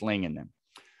 what's laying in them.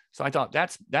 So I thought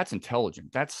that's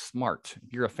intelligent. That's smart.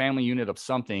 If you're a family unit of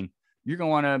something, you're going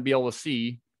to want to be able to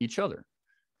see each other.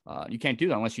 You can't do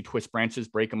that unless you twist branches,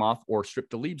 break them off, or strip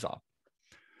the leaves off.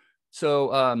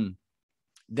 So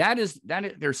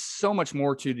there's so much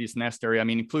more to this nest area. I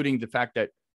mean, including the fact that,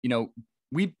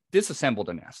 we disassembled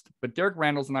a nest, but Derek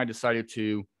Randles and I decided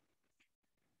to,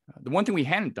 the one thing we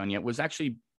hadn't done yet was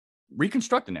actually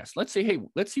reconstruct the nest. Let's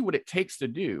see what it takes to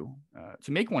do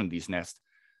to make one of these nests.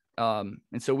 And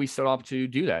so we set off to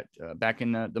do that. Back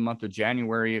in the month of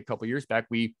January, a couple of years back,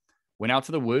 we went out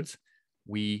to the woods.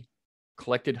 We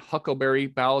collected huckleberry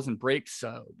boughs and breaks.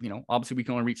 Obviously we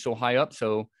can only reach so high up,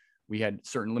 so we had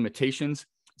certain limitations.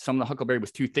 Some of the huckleberry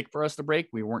was too thick for us to break.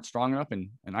 We weren't strong enough, and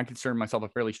I consider myself a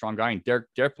fairly strong guy, and Derek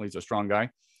definitely is a strong guy.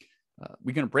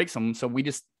 We're going to break some, so we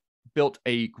just built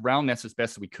a ground nest as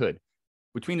best as we could.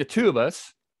 Between the two of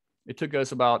us, it took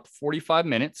us about 45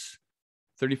 minutes,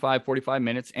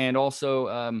 and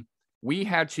also we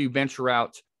had to venture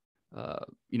out,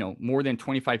 more than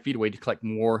 25 feet away to collect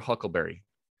more huckleberry.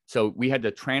 So we had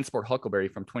to transport huckleberry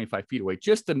from 25 feet away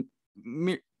just to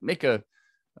make a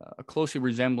closely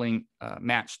resembling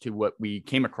match to what we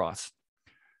came across.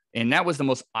 And that was the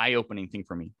most eye-opening thing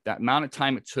for me. That amount of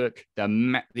time it took,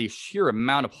 the sheer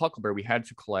amount of huckleberry we had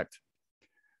to collect.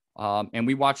 And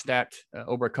we watched that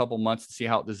over a couple months to see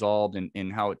how it dissolved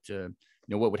and how it,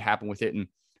 what would happen with it. And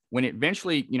when it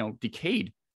eventually,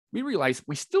 decayed, we realized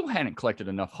we still hadn't collected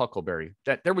enough huckleberry,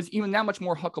 that there was even that much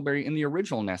more huckleberry in the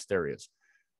original nest areas.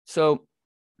 So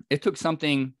it took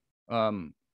something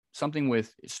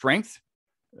with strength,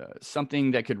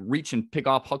 something that could reach and pick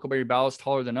off huckleberry boughs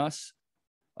taller than us.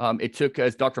 It took,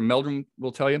 as Dr. Meldrum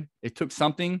will tell you, it took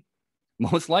something,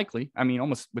 most likely,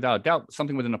 almost without a doubt,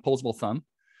 something with an opposable thumb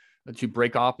to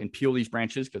break off and peel these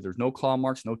branches, because there's no claw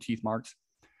marks, no teeth marks.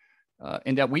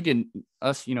 And that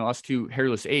us two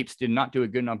hairless apes did not do a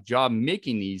good enough job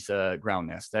making these ground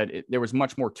nests, that there was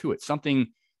much more to it. Something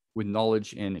with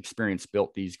knowledge and experience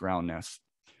built these ground nests.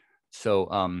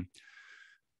 So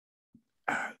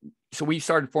we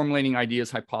started formulating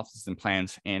ideas, hypotheses, and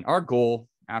plans. And our goal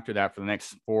after that for the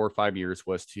next 4 or 5 years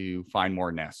was to find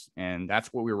more nests. And that's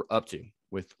what we were up to,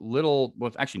 with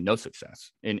actually no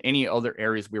success in any other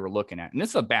areas we were looking at. And this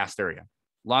is a vast area.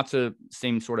 Lots of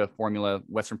same sort of formula,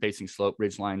 western facing slope,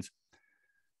 ridge lines.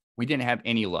 We didn't have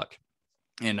any luck.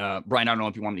 And Brian, I don't know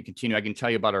if you want me to continue. I can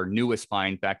tell you about our newest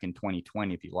find back in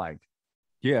 2020, if you like.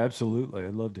 Yeah, absolutely.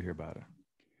 I'd love to hear about it.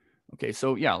 Okay.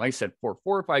 So yeah, like I said, for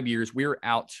 4 or 5 years, we were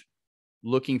out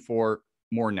looking for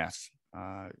more nests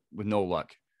with no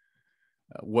luck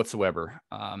whatsoever.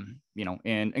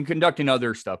 And conducting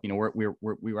other stuff. We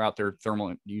were out there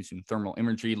using thermal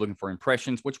imagery, looking for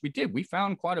impressions, which we did. We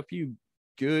found quite a few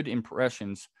good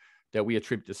impressions that we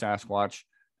attribute to Sasquatch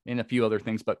and a few other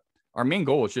things. But our main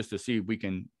goal is just to see if we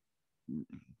can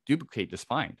duplicate this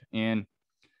find. And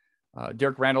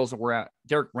Derek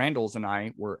Randles and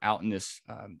I were out in this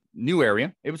new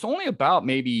area. It was only about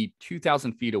maybe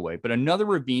 2,000 feet away, but another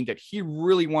ravine that he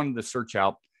really wanted to search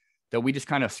out that we just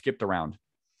kind of skipped around.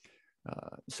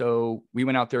 So we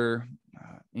went out there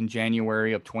in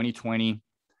January of 2020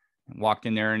 and walked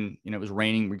in there, and it was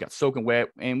raining. We got soaking wet,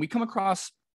 and we come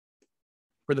across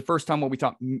for the first time what we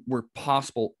thought were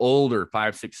possible older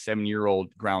 5, 6,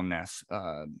 7-year-old ground nests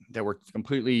that were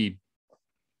completely.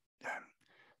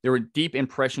 There were deep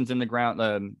impressions in the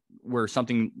ground where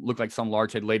something looked like some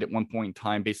large had laid at one point in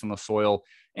time based on the soil,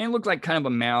 and it looked like kind of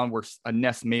a mound where a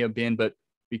nest may have been, but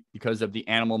because of the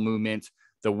animal movement,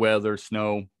 the weather,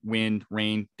 snow, wind,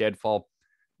 rain, deadfall,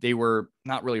 they were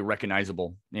not really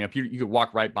recognizable. If you could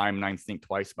walk right by them and not think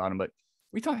twice about them, but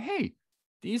we thought, hey,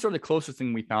 these are the closest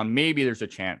thing we found. Maybe there's a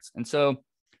chance. And so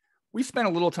we spent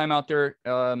a little time out there,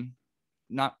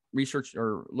 not research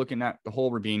or looking at the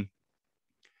whole ravine.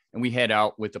 And we head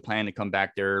out with the plan to come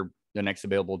back there the next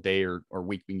available day or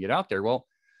week we can get out there. Well,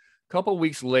 a couple of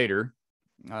weeks later,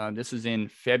 this is in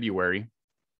February,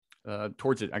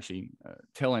 towards it actually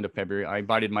tail end of February, I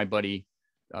invited my buddy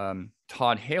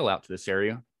Todd Hale out to this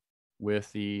area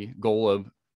with the goal of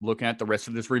looking at the rest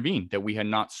of this ravine that we had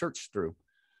not searched through.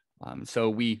 So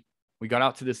we got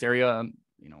out to this area,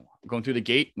 going through the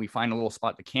gate, we find a little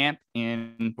spot to camp.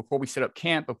 And before we set up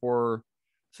camp,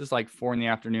 this is like 4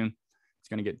 p.m, it's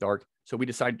going to get dark. So we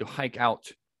decided to hike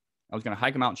out. I was going to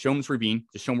hike them out and show them this ravine,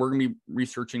 to show them we're going to be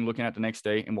researching, looking at the next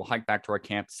day, and we'll hike back to our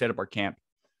camp, set up our camp,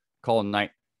 call it a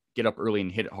night, get up early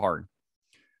and hit it hard.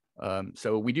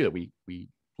 So we do that. We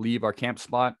leave our camp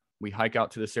spot. We hike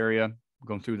out to this area,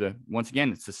 going through once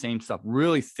again, it's the same stuff,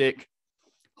 really thick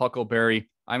huckleberry.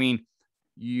 I mean,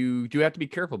 you do have to be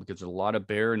careful because there's a lot of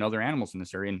bear and other animals in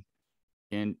this area,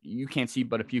 and you can't see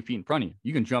but a few feet in front of you.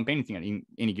 You can jump anything at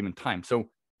any given time. So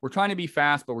we're trying to be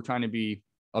fast, but we're trying to be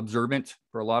observant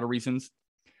for a lot of reasons.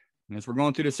 And as we're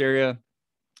going through this area,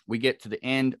 we get to the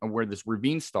end of where this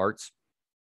ravine starts,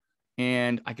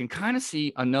 and I can kind of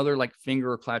see another like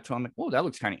finger or plateau. I'm like, whoa, that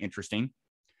looks kind of interesting.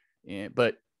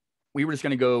 But we were just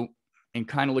going to go and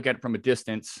kind of look at it from a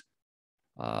distance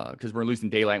because we're losing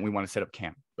daylight and we want to set up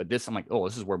camp. But this, I'm like, oh,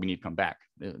 this is where we need to come back.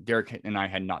 Derek and I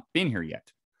had not been here yet.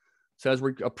 So as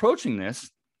we're approaching this,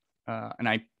 and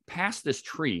I pass this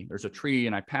tree, there's a tree,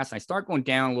 and I start going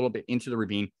down a little bit into the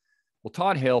ravine. Well,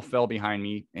 Todd Hale fell behind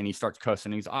me and he starts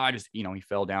cussing. He's, he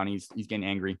fell down. He's getting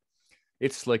angry.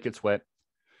 It's slick, it's wet.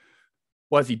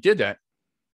 Well, as he did that,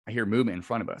 I hear movement in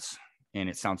front of us, and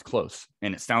it sounds close,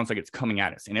 and it sounds like it's coming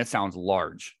at us, and it sounds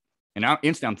large. And now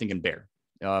instantly I'm thinking bear,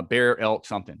 elk,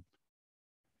 something.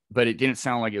 But it didn't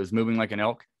sound like it was moving like an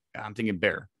elk. I'm thinking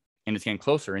bear, and it's getting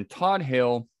closer. And Todd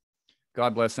Hale,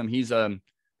 God bless him, he's a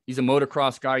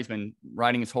motocross guy. He's been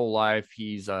riding his whole life.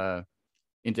 He's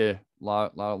into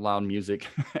loud music,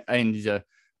 and he's a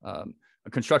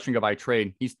construction guy by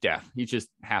trade. He's deaf. He's just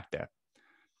half deaf.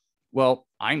 Well,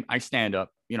 I stand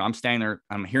up, I'm standing there,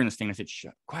 I'm hearing this thing. I said,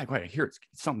 shut, quiet, I hear it.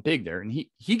 It's something big there. And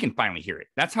he can finally hear it.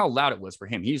 That's how loud it was for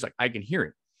him. He's like, I can hear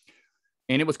it.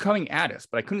 And it was coming at us,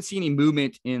 but I couldn't see any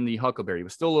movement in the huckleberry. It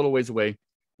was still a little ways away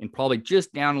and probably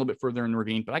just down a little bit further in the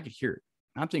ravine, but I could hear it.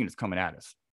 I'm thinking it's coming at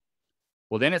us.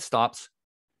 Well, then it stops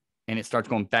and it starts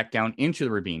going back down into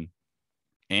the ravine.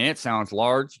 And it sounds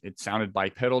large. It sounded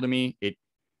bipedal to me.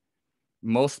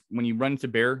 When you run into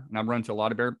bear, and I've run into a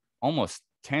lot of bear, almost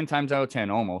 10 times out of 10,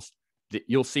 almost,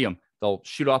 you'll see them. They'll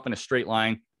shoot off in a straight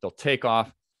line. They'll take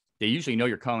off. They usually know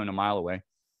you're coming a mile away.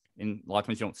 And a lot of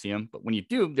times you don't see them. But when you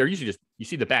do, they're usually you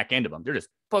see the back end of them. They're just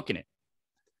booking it.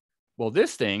 Well,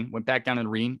 this thing went back down in the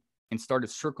ravine and started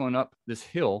circling up this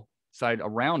hillside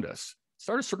around us.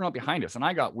 Started circling up behind us. And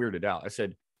I got weirded out. I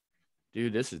said,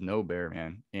 dude, this is no bear,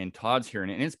 man. And Todd's hearing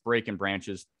it, and it's breaking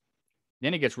branches.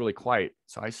 Then it gets really quiet.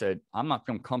 So I said, I'm not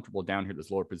feeling comfortable down here,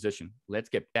 this lower position. Let's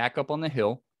get back up on the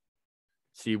hill.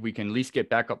 See if we can at least get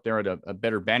back up there at a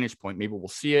better vantage point. Maybe we'll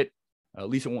see it. At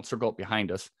least it won't circle up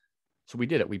behind us. So we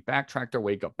did it. We backtracked our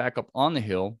way, got back up on the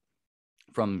hill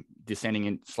from descending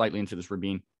in slightly into this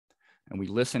ravine. And we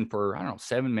listened for,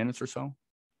 7 minutes or so.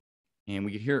 And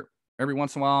we could hear every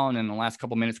once in a while. And in the last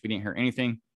couple of minutes, we didn't hear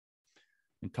anything.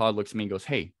 And Todd looks at me and goes,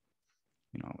 hey,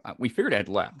 we figured I had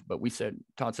left, but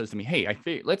Todd says to me, hey,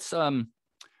 let's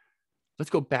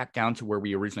go back down to where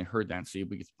we originally heard that and see if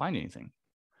we can find anything.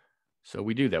 So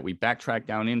we do that. We backtrack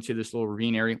down into this little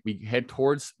ravine area. We head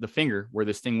towards the finger where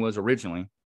this thing was originally.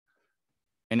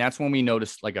 And that's when we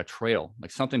noticed like a trail,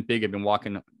 like something big had been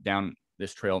walking down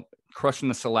this trail, crushing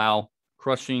the salal,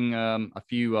 crushing a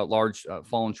few large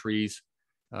fallen trees,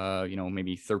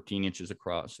 maybe 13 inches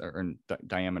across or in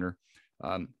diameter.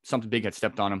 Something big had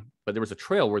stepped on him, but there was a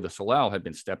trail where the salal had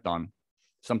been stepped on.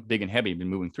 Something big and heavy had been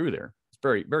moving through there. It's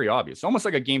very, very obvious. Almost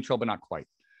like a game trail, but not quite.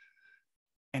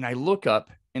 And I look up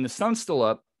and the sun's still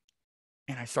up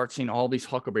and I start seeing all these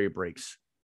huckleberry breaks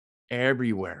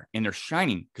everywhere, and they're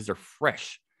shining because they're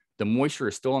fresh. The moisture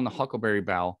is still on the huckleberry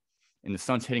bough and the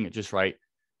sun's hitting it just right.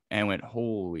 And I went,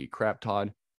 holy crap,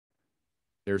 Todd,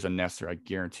 there's a nest there. I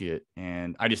guarantee it.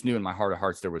 And I just knew in my heart of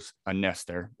hearts, there was a nest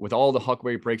there with all the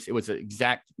huckleberry breaks. It was an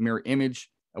exact mirror image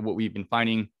of what we've been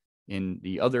finding in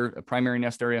the other primary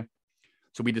nest area.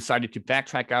 So we decided to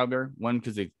backtrack out there. One,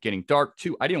 because it's getting dark.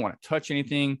 Two, I didn't want to touch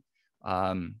anything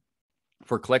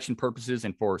for collection purposes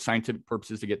and for scientific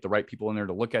purposes to get the right people in there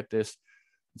to look at this.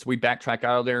 So we backtrack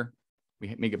out of there.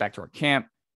 We make it back to our camp.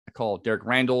 I called Derek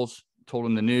Randalls, told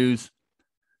him the news.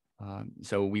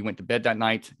 So we went to bed that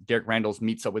night. Derek Randalls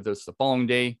meets up with us the following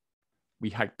day. We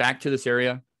hiked back to this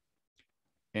area.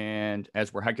 And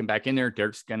as we're hiking back in there,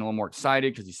 Derek's getting a little more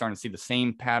excited because he's starting to see the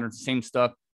same patterns, the same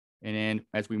stuff. And then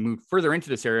as we moved further into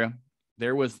this area,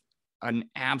 there was an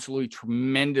absolutely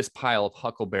tremendous pile of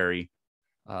huckleberry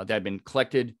that had been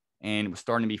collected and was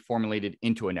starting to be formulated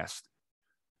into a nest.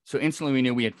 So instantly we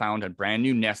knew we had found a brand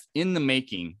new nest in the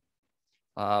making.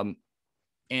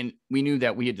 And we knew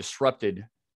that we had disrupted.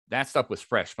 That stuff was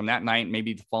fresh from that night,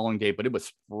 maybe the following day, but it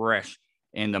was fresh.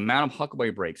 And the amount of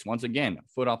huckleberry breaks, once again, a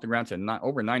foot off the ground to not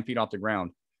over 9 feet off the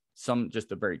ground, some just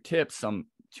the very tip, some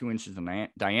 2 inches in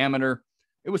diameter.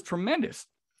 It was tremendous.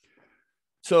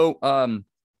 So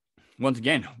once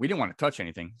again, we didn't want to touch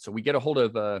anything. So we get a hold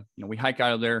of, we hike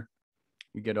out of there.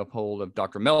 We get a hold of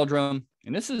Dr. Meldrum.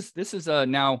 And this is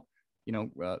now,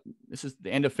 this is the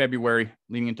end of February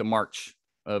leading into March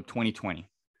of 2020.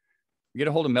 We get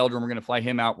a hold of Meldrum. We're going to fly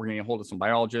him out. We're going to get a hold of some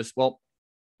biologists. Well,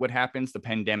 what happens? The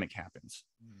pandemic happens.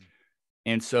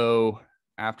 And so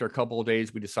after a couple of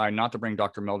days, we decided not to bring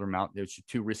Dr. Meldrum out. It was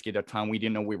too risky at that time. We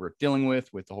didn't know what we were dealing with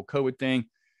the whole COVID thing.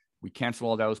 We canceled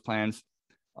all those plans.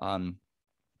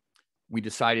 We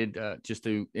decided just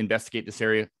to investigate this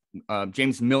area.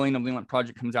 James Milling of the Inlet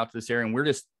Project comes out to this area, and we're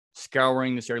just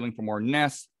scouring this area looking for more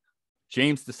nests.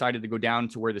 James decided to go down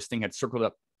to where this thing had circled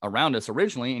up around us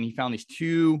originally, and he found these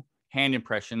 2 hand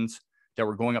impressions that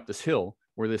were going up this hill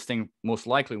where this thing most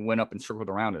likely went up and circled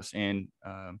around us. And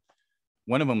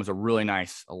one of them was a really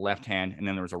nice left hand, and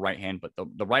then there was a right hand, but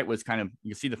the right was kind of,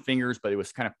 you can see the fingers, but it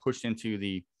was kind of pushed into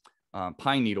the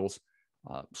pine needles,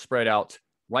 spread out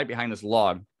right behind this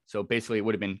log. So basically it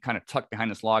would have been kind of tucked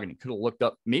behind this log, and it could have looked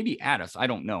up maybe at us. I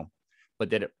don't know,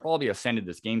 but that it probably ascended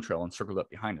this game trail and circled up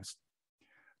behind us.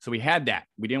 So we had that.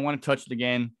 We didn't want to touch it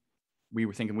again. We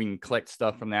were thinking we can collect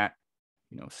stuff from that,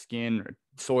 skin or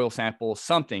soil sample,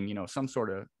 something, some sort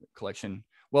of collection.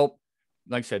 Well,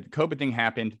 like I said, the COVID thing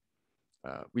happened.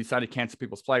 We decided to cancel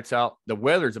people's flights out. The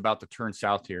weather's about to turn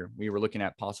south here. We were looking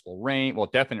at possible rain, well,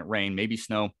 definite rain, maybe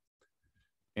snow.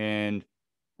 And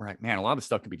we're like, man, a lot of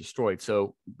stuff could be destroyed.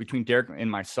 So between Derek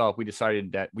and myself, we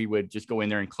decided that we would just go in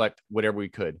there and collect whatever we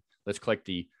could. Let's collect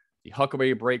the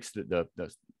huckleberry breaks, the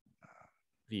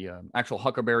actual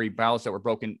huckleberry boughs that were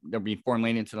broken, that were being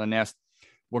formulated into the nest.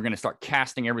 We're going to start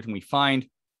casting everything we find,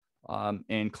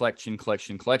 and collection.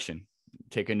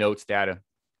 Take a notes, data.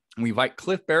 And we invite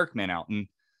Cliff Berrickman out. And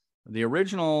the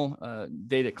original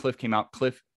day that Cliff came out,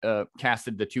 Cliff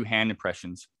casted the 2 hand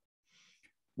impressions.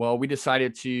 Well, we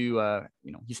decided to,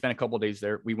 he spent a couple of days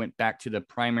there. We went back to the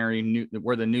primary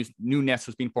where the new nest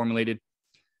was being formulated.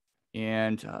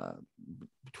 And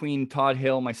between Todd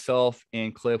Hill, myself,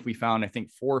 and Cliff, we found, I think,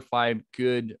 4 or 5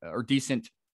 good or decent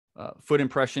foot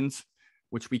impressions,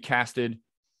 which we casted.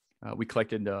 We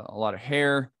collected a lot of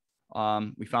hair.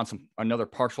 We found another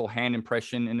partial hand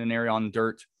impression in an area on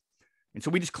dirt. And so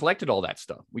we just collected all that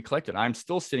stuff. We collected. I'm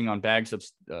still sitting on bags of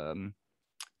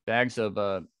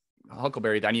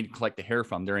huckleberry that I need to collect the hair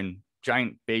from. They're in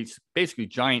basically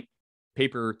giant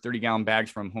paper 30-gallon bags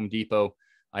from Home Depot.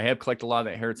 I have collected a lot of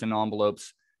that hair. It's in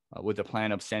envelopes with the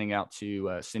plan of sending out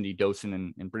to Cindy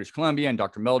Dosen in British Columbia and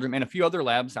Dr. Meldrum and a few other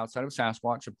labs outside of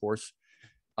Sasquatch, of course.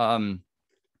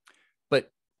 But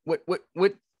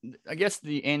what I guess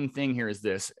the end thing here is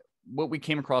this. What we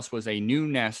came across was a new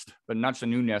nest, but not just a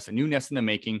new nest in the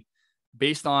making,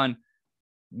 based on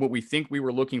what we think we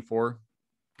were looking for,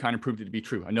 kind of proved it to be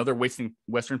true. Another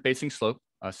western facing slope,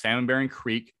 salmon-bearing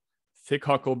creek, thick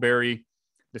huckleberry,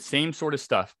 the same sort of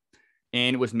stuff.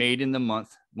 And it was made in the month,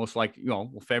 most likely,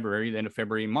 February, the end of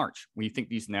February, March. We think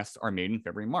these nests are made in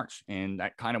February, March. And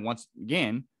that kind of once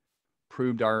again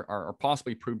proved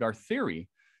possibly proved our theory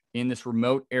in this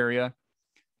remote area,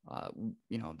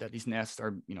 that these nests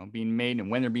are, being made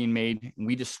and when they're being made. And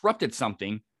we disrupted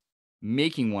something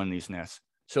making one of these nests.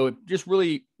 So it just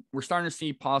really, we're starting to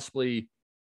see possibly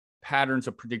patterns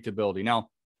of predictability. Now,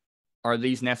 are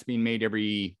these nests being made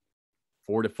every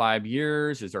 4 to 5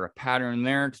 years? Is there a pattern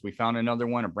there? Because we found another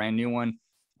one, a brand new one.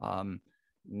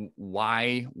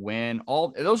 Why, when,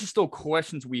 all those are still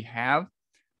questions we have,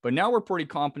 but now we're pretty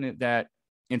confident that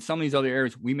in some of these other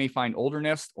areas, we may find older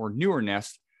nests or newer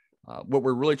nests. What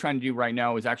we're really trying to do right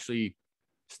now is actually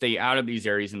stay out of these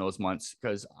areas in those months.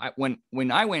 Because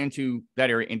when I went into that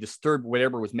area and disturbed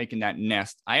whatever was making that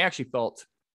nest, I actually felt,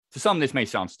 to some this may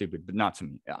sound stupid, but not to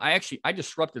me. I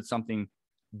disrupted something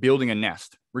building a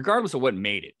nest, regardless of what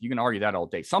made it. You can argue that all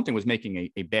day. Something was making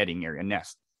a bedding area, a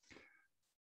nest.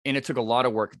 And it took a lot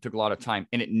of work. It took a lot of time,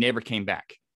 and it never came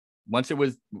back. Once it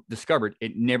was discovered,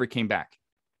 it never came back.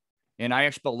 And I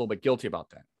actually felt a little bit guilty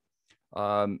about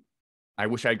that. I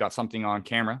wish I had got something on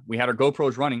camera. We had our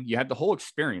GoPros running. You had the whole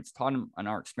experience. Todd and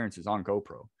our experiences on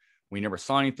GoPro. We never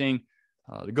saw anything.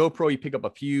 The GoPro, you pick up a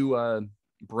few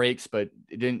breaks, but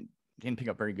it didn't pick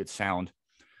up very good sound.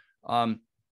 Had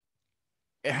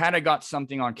I got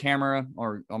something on camera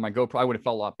or on my GoPro, I would have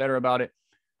felt a lot better about it.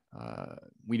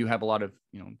 We do have a lot of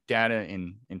data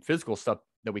and physical stuff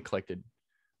that we collected,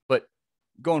 but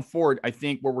going forward, I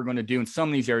think what we're going to do in some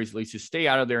of these areas, at least, is stay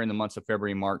out of there in the months of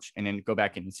February and March, and then go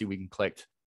back in and see if we can collect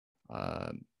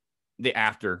the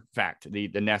after fact, the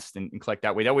nest, and collect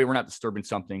that way. That way we're not disturbing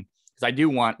something, because I do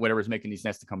want whatever's making these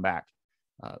nests to come back.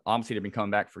 Obviously, they've been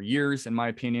coming back for years, in my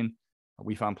opinion.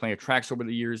 We found plenty of tracks over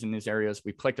the years in these areas.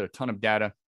 We collected a ton of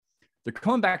data. They're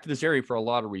coming back to this area for a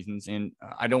lot of reasons, and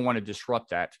I don't want to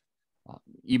disrupt that.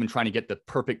 Even trying to get the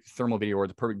perfect thermal video or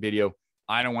the perfect video,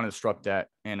 I don't want to disrupt that.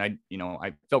 And I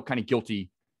felt kind of guilty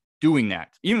doing that,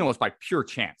 even though it was by pure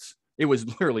chance. It was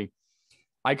literally,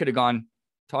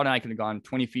 Todd and I could have gone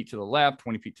 20 feet to the left,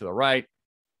 20 feet to the right.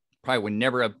 Probably would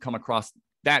never have come across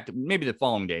that, maybe the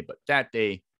following day, but that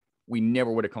day, we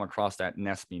never would have come across that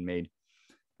nest being made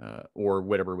or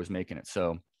whatever was making it.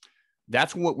 So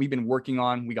that's what we've been working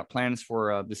on. We got plans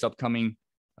for this upcoming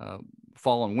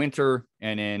fall and winter,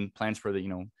 and then plans for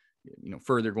the,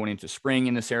 further going into spring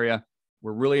in this area.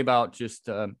 We're really about just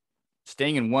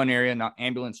staying in one area, not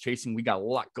ambulance chasing. We got a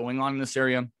lot going on in this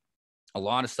area, a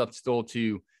lot of stuff still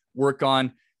to work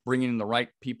on, bringing in the right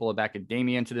people of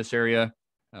academia into this area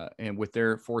and with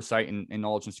their foresight and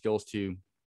knowledge and skills to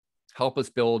help us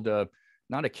build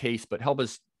not a case, but help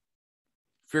us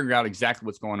figure out exactly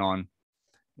what's going on.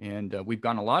 And we've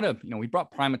gotten a lot of, we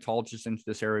brought primatologists into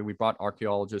this area. We brought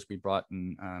archaeologists. We brought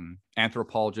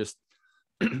anthropologists.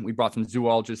 We brought some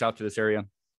zoologists out to this area,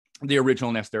 the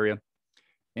original nest area.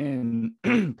 And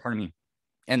pardon me.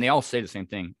 And they all say the same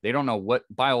thing. They don't know what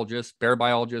biologists, bear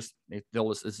biologists,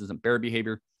 this isn't bear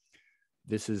behavior.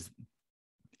 This is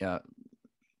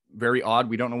very odd.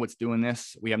 We don't know what's doing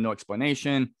this. We have no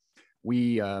explanation.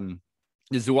 The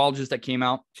zoologists that came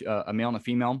out, a male and a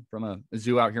female from a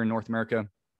zoo out here in North America,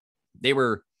 they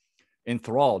were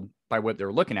enthralled by what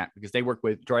they're looking at, because they work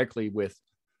directly with,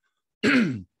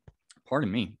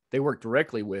 pardon me, they work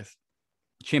directly with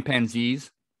chimpanzees,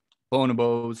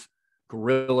 bonobos,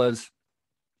 gorillas,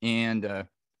 and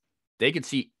they could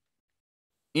see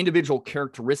individual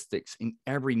characteristics in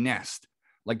every nest,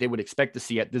 like they would expect to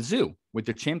see at the zoo with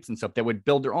the chimps and stuff. That would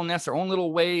build their own nest, their own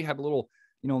little way, have a little,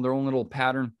 their own little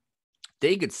pattern.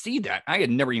 They could see that. I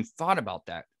had never even thought about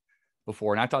that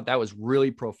before, and I thought that was really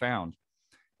profound.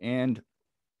 And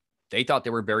they thought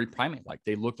they were very primate-like.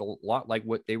 They looked a lot like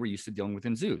what they were used to dealing with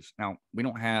in zoos. Now, we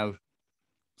don't have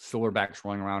silverbacks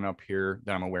rolling around up here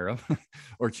that I'm aware of,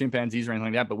 or chimpanzees or anything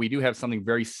like that, but we do have something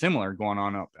very similar going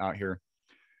on out here.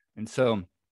 And so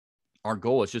our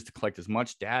goal is just to collect as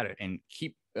much data and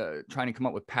keep trying to come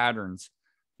up with patterns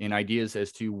and ideas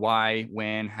as to why,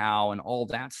 when, how, and all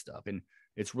that stuff. And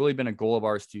it's really been a goal of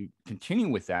ours to continue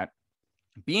with that,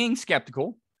 being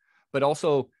skeptical, but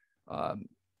also,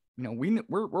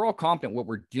 we're all confident what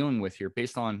we're dealing with here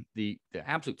based on the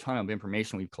absolute ton of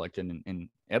information we've collected and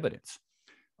evidence.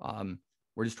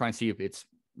 We're just trying to see if it's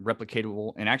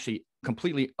replicatable in actually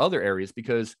completely other areas,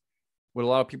 because what a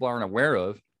lot of people aren't aware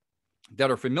of that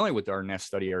are familiar with our nest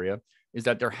study area is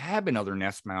that there have been other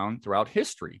nests found throughout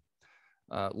history.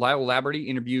 Lyle Laverty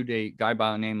interviewed a guy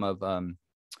by the name of,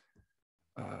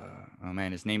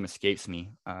 his name escapes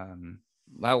me.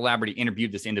 Lyle Laverty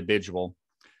interviewed this individual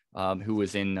who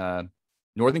was in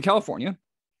Northern California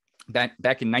back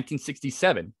in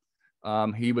 1967.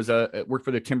 He was worked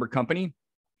for the timber company.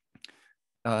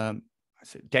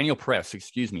 Daniel Perez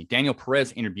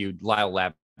interviewed Lyle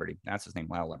Laverty. That's his name,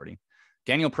 Lyle Laverty.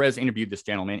 Daniel Perez interviewed this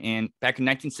gentleman, and back in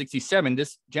 1967,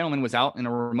 this gentleman was out in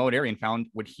a remote area and found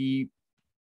what he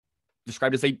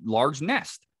described as a large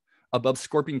nest above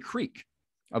Scorpion Creek,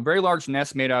 a very large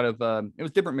nest made out of, it was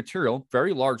different material,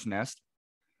 very large nest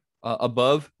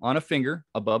above on a finger,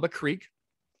 above a creek,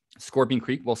 Scorpion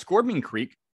Creek. Well, Scorpion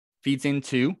Creek feeds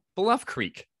into Bluff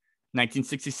Creek,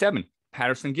 1967,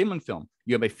 Patterson-Gimlin film.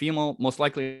 You have a female, most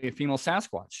likely a female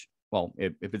Sasquatch. Well,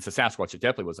 if it's a Sasquatch, it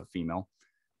definitely was a female,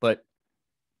 but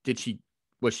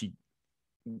was she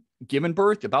given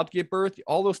birth, about to give birth?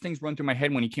 All those things run through my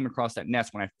head when he came across that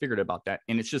nest, when I figured about that.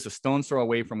 And it's just a stone's throw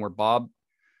away from where Bob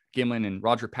Gimlin and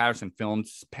Roger Patterson filmed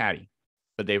Patty,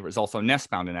 but there was also a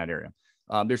nest found in that area.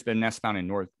 There's been nests found in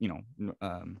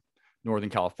Northern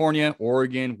California,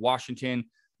 Oregon, Washington,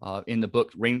 in the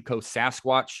book Raincoat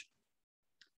Sasquatch,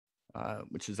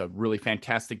 which is a really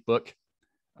fantastic book.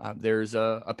 There's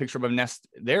a picture of a nest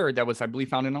there that was, I believe,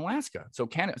 found in Alaska. So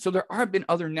Canada. So there have been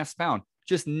other nests found,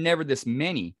 just never this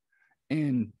many.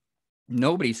 And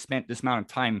nobody spent this amount of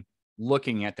time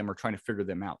looking at them or trying to figure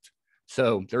them out.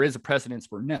 So there is a precedence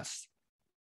for nests.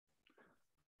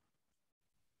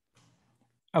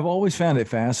 I've always found it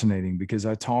fascinating because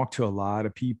I talk to a lot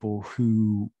of people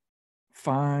who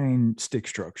find stick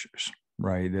structures,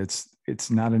 right? It's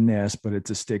not a nest, but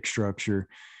it's a stick structure.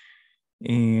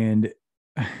 And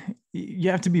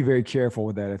you have to be very careful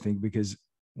with that, I think, because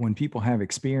when people have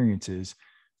experiences,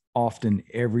 often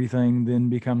everything then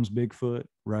becomes Bigfoot,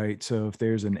 right? So if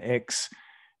there's an X,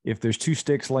 if there's two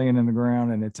sticks laying in the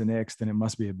ground and it's an X, then it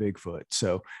must be a Bigfoot.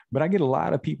 So, but I get a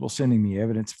lot of people sending me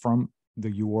evidence from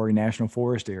the Uwharrie National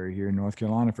Forest area here in North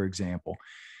Carolina, for example.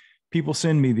 People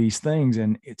send me these things,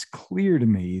 and it's clear to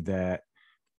me that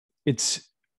it's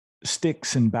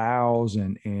sticks and boughs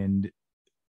and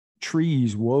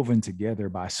trees woven together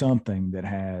by something that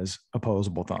has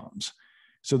opposable thumbs.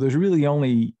 So there's really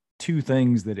only two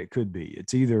things that it could be.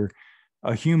 It's either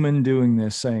a human doing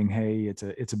this saying, hey, it's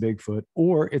a Bigfoot,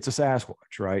 or it's a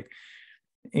Sasquatch, right?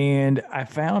 And I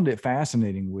found it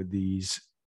fascinating with these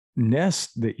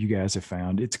nests that you guys have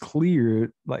found. It's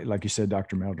clear, like you said,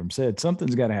 Dr. Meldrum said,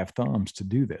 something's got to have thumbs to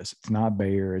do this. It's not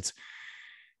bare.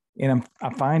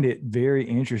 I find it very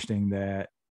interesting that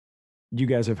you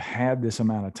guys have had this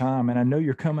amount of time, and I know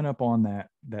you're coming up on that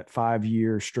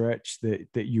 5-year stretch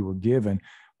that you were given.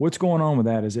 What's going on with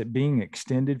that? Is it being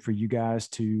extended for you guys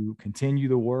to continue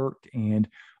the work? And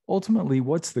ultimately,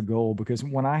 what's the goal? Because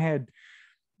when I had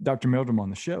Dr. Meldrum on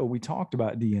the show, we talked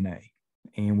about DNA,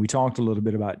 and we talked a little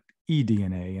bit about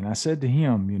eDNA. And I said to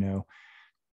him,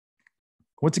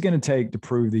 what's it going to take to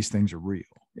prove these things are real?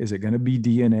 Is it going to be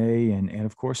DNA? And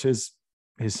of course, his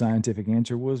scientific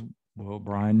answer was, well,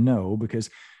 Brian, no, because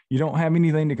you don't have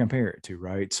anything to compare it to,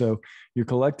 right? So you're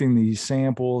collecting these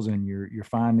samples and you're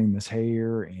finding this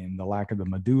hair and the lack of the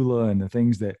medulla and the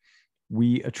things that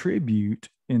we attribute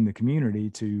in the community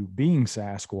to being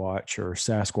Sasquatch or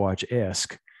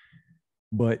Sasquatch-esque,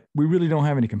 but we really don't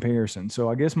have any comparison. So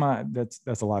I guess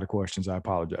that's a lot of questions. I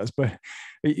apologize, but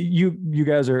you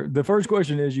guys the first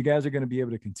question is, you guys are going to be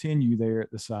able to continue there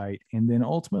at the site. And then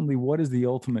ultimately, what is the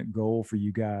ultimate goal for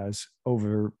you guys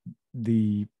over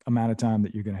the amount of time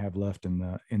that you're going to have left in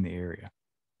the area?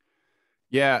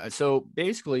 Yeah. So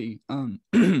basically,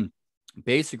 we've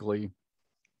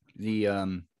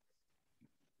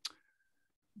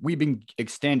been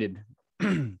extended.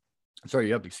 Sorry,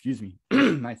 you have to excuse me.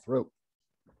 My throat.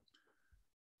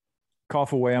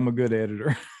 Cough away. I'm a good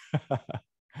editor.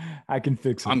 I can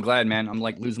fix it. I'm glad, man. I'm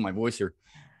like losing my voice here.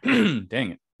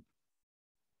 Dang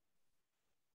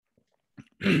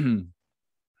it.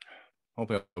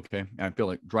 Hope okay. I feel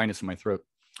like dryness in my throat.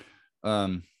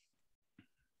 Okay,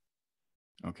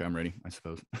 I'm ready, I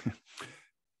suppose.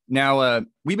 Now,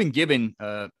 we've been given,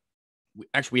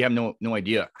 actually, we have no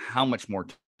idea how much more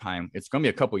time. It's going to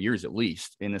be a couple of years at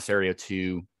least in this area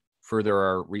to further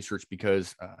our research,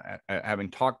 because having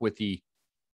talked with the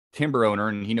timber owner,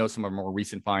 and he knows some of our more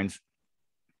recent finds,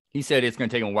 he said it's going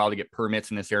to take them a while to get permits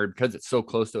in this area because it's so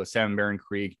close to a salmon bearing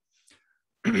creek.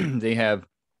 They have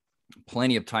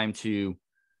plenty of time to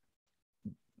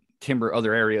timber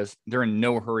other areas. They're in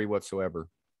no hurry whatsoever.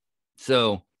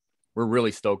 So we're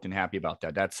really stoked and happy about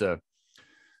that. That's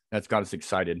got us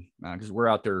excited because we're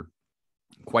out there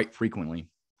quite frequently.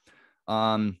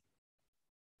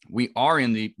 We are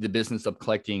in the business of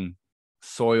collecting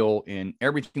soil and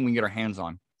everything we can get our hands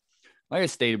on. Like I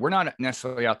stated, we're not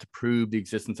necessarily out to prove the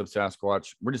existence of Sasquatch.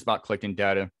 We're just about collecting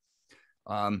data.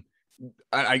 I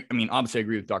mean, obviously, I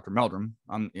agree with Dr. Meldrum.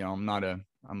 I'm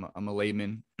a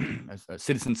layman, a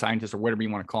citizen scientist, or whatever you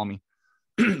want to call me.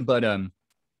 But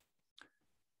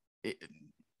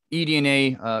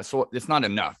eDNA, so it's not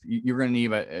enough. You're going to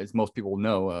need, as most people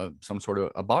know, some sort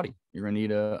of a body. You're going to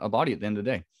need a body at the end of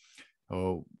the day.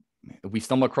 Oh, if we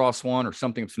stumble across one or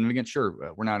something significant,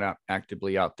 sure, we're not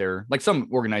actively out there like some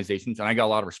organizations, and I got a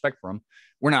lot of respect for them.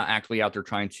 We're not actually out there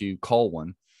trying to call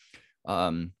one,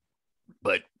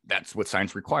 but that's what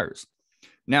science requires.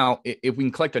 Now, if we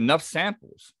can collect enough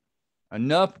samples,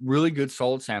 enough really good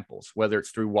solid samples, whether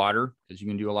it's through water, because you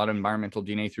can do a lot of environmental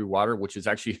DNA through water, which is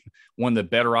actually one of the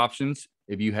better options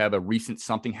if you have a recent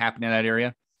something happen in that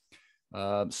area.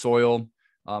 Soil,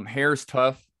 hair is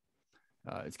tough.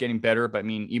 It's getting better, but I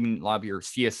mean, even a lot of your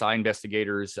CSI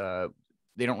investigators,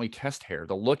 they don't really test hair.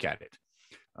 They'll look at it.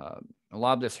 A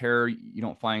lot of this hair, you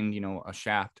don't find, a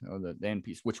shaft or the end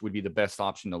piece, which would be the best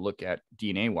option to look at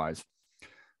DNA wise.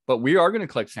 But we are going to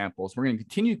collect samples. We're going to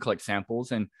continue to collect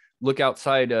samples and look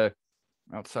outside of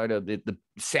the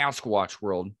Sasquatch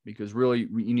world, because really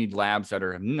you need labs that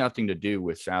have nothing to do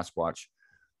with Sasquatch.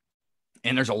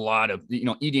 And there's a lot of,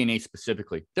 eDNA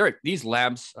specifically. These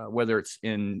labs, whether it's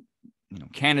in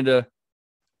Canada,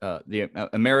 the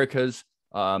Americas,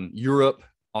 Europe,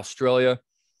 Australia,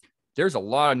 there's a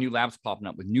lot of new labs popping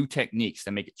up with new techniques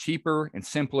that make it cheaper and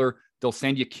simpler. They'll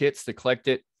send you kits to collect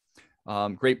it.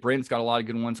 Great Britain's got a lot of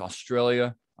good ones.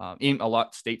 Australia, a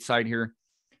lot stateside here.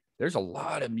 There's a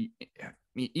lot of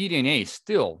eDNA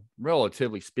still,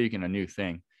 relatively speaking, a new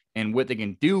thing. And what they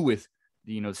can do with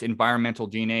this environmental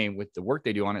DNA with the work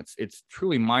they do on it. It's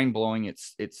truly mind blowing.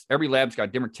 It's every lab's got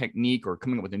a different technique or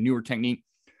coming up with a newer technique.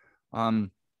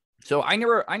 So I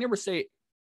never say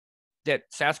that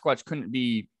Sasquatch couldn't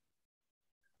be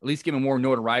at least given more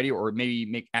notoriety, or maybe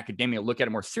make academia look at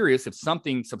it more serious if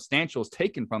something substantial is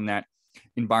taken from that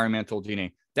environmental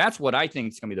DNA. That's what I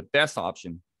think is going to be the best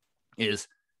option, is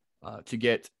to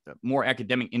get more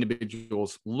academic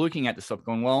individuals looking at the stuff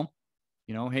going, well,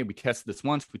 hey, we tested this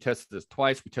once, we tested this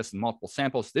twice, we tested multiple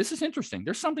samples. This is interesting.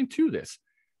 There's something to this.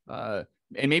 And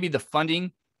maybe the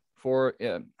funding for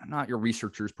not your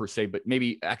researchers per se, but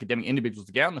maybe academic individuals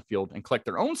to get out in the field and collect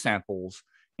their own samples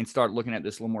and start looking at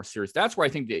this a little more serious. That's where I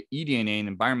think the eDNA and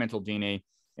environmental DNA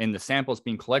and the samples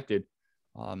being collected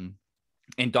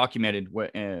and documented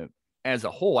as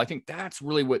a whole, I think that's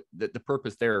really what the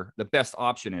purpose there, the best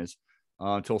option is,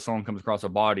 until someone comes across a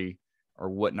body or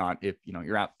whatnot. If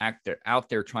you're out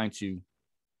there trying to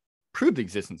prove the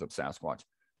existence of Sasquatch.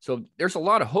 So there's a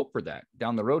lot of hope for that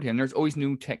down the road here. And there's always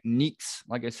new techniques,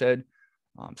 like I said.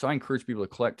 So I encourage people to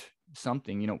collect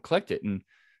something, collect it and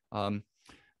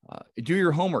do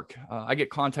your homework. I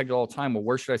get contacted all the time. Well,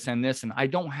 where should I send this? And I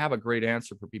don't have a great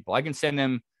answer for people. I can send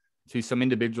them to some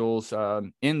individuals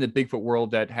in the Bigfoot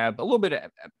world that have a little bit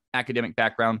of academic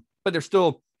background, but they're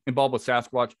still involved with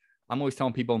Sasquatch. I'm always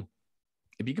telling people,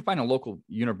 if you can find a local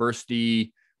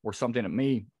university or something that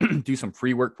may do some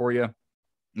free work for you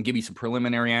and give you some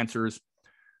preliminary answers,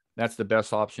 that's the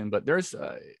best option. But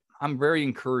I'm very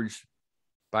encouraged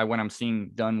by what I'm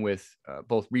seeing done with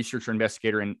both researcher,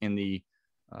 investigator, and the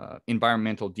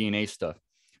environmental DNA stuff.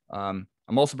 I'm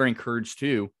also very encouraged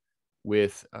too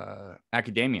with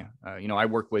academia. I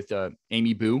work with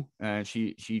Amy Boo, and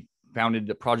she founded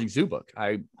the Project Zoo Book.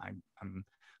 I'm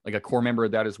like a core member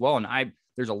of that as well. And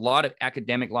there's a lot of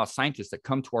academic, a lot of scientists that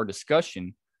come to our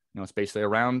discussion. It's basically a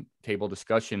round table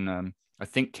discussion, a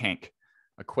think tank,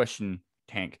 a question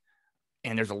tank.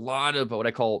 And there's a lot of what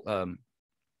I call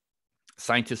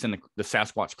scientists in the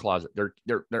Sasquatch closet.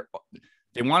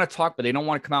 They want to talk, but they don't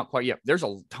want to come out quite yet. There's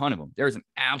a ton of them. There's an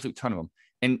absolute ton of them.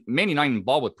 And many not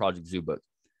involved with Project Zoo Book,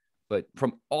 but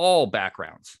from all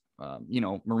backgrounds,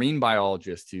 marine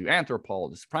biologists to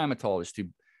anthropologists, primatologists to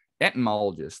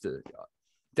entomologists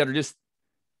that are just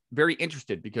very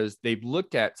interested because they've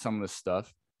looked at some of this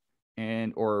stuff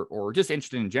and or just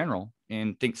interested in general,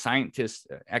 and think scientists,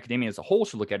 academia as a whole,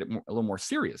 should look at it a little more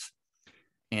serious.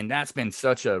 And that's been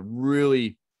such a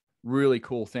really, really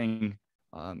cool thing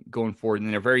going forward.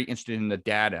 And they're very interested in the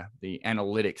data, the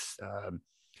analytics.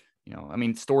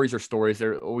 Stories are stories.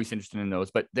 They're always interested in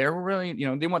those, but they're really,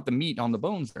 they want the meat on the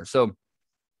bones there. So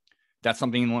that's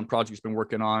something one project's been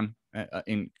working on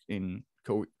in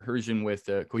cohesion with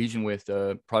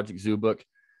Project Zoo Book.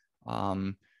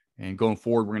 And going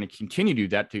forward, we're going to continue to do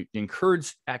that to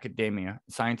encourage academia,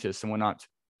 scientists, and whatnot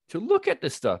to look at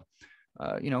this stuff.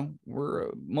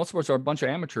 Most of us are a bunch of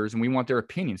amateurs, and we want their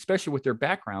opinion, especially with their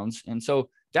backgrounds. And so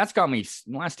that's got me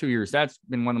in the last 2 years. That's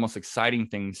been one of the most exciting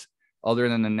things, other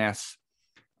than the nests,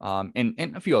 and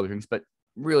a few other things, but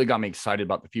really got me excited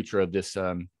about the future of this,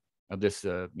 of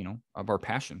our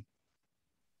passion.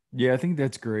 Yeah, I think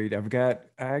that's great. I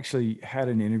actually had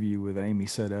an interview with Amy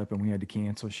set up and we had to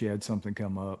cancel. She had something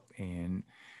come up, and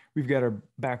we've got her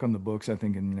back on the books, I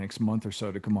think, in the next month or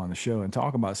so to come on the show and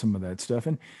talk about some of that stuff.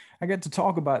 And I got to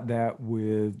talk about that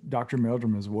with Dr.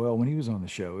 Meldrum as well when he was on the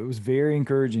show. It was very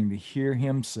encouraging to hear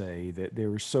him say that there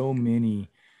were so many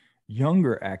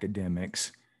younger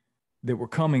academics that were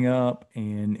coming up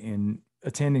and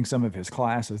attending some of his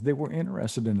classes that were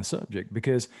interested in the subject,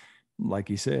 because like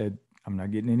he said, I'm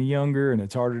not getting any younger and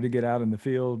it's harder to get out in the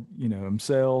field,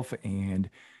 himself, and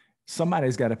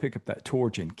somebody's got to pick up that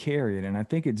torch and carry it. And I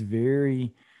think it's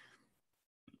very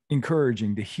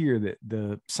encouraging to hear that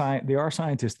there are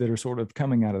scientists that are sort of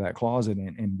coming out of that closet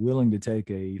and willing to take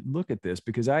a look at this,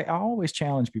 because I always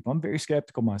challenge people. I'm very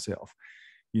skeptical myself.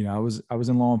 I was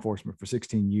in law enforcement for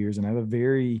 16 years and I have a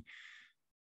very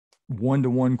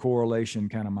one-to-one correlation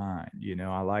kind of mind.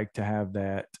 I like to have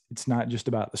that. It's not just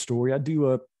about the story.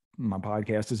 My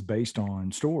podcast is based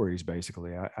on stories,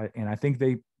 basically. I think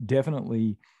they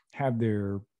definitely have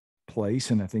their place.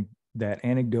 And I think that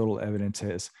anecdotal evidence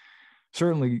has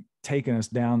certainly taken us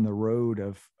down the road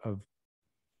of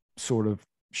sort of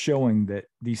showing that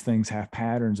these things have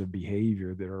patterns of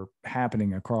behavior that are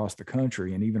happening across the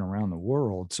country and even around the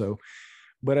world. So,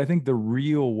 but I think the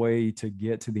real way to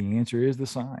get to the answer is the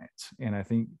science. And I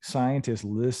think scientists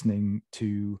listening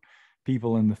to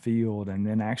people in the field and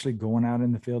then actually going out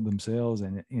in the field themselves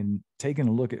and taking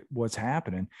a look at what's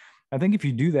happening. I think if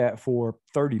you do that for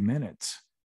 30 minutes,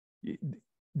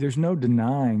 there's no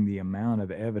denying the amount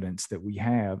of evidence that we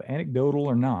have, anecdotal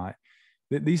or not,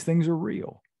 that these things are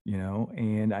real, you know.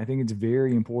 And I think it's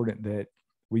very important that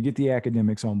we get the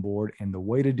academics on board. And the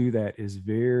way to do that is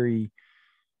very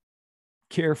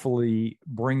carefully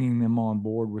bringing them on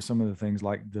board with some of the things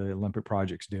like the Olympic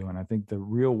projects do. And I think the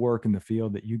real work in the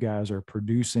field that you guys are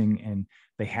producing, and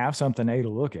they have something A, to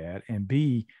look at, and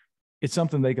B, it's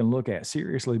something they can look at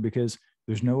seriously because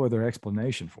there's no other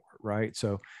explanation for it. Right.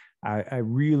 So I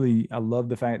love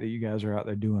the fact that you guys are out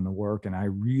there doing the work, and I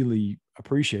really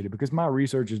appreciate it because my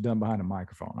research is done behind a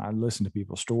microphone. I listen to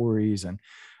people's stories and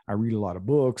I read a lot of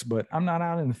books, but I'm not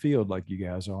out in the field like you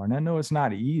guys are. And I know it's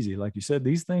not easy. Like you said,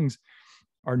 these things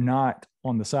are not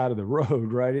on the side of the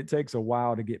road, right? It takes a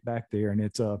while to get back there, and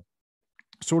it's a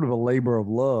sort of a labor of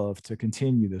love to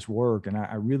continue this work. And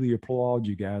I really applaud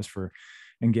you guys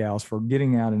and gals for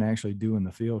getting out and actually doing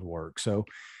the field work. So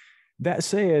that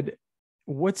said,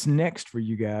 what's next for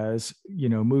you guys, you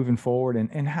know, moving forward,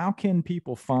 and how can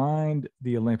people find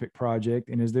the Olympic project?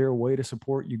 And is there a way to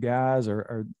support you guys,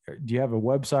 or do you have a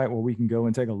website where we can go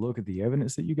and take a look at the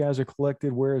evidence that you guys are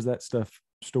collected? Where is that stuff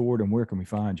stored, and where can we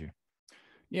find you?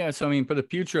 Yeah, so I mean, for the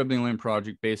future of the Olympic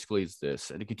project, basically is this: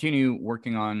 to continue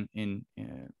working on in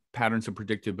patterns of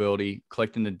predictability,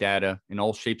 collecting the data in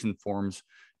all shapes and forms.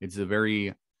 It's a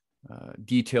very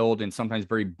detailed and sometimes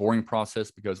very boring process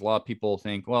because a lot of people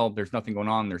think, well, there's nothing going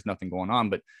on,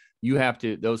 but you have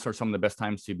to, those are some of the best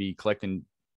times to be collecting,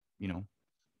 you know,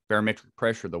 barometric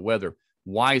pressure, the weather.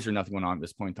 Why is there nothing going on at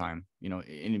this point in time? You know,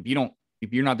 and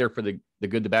if you're not there for the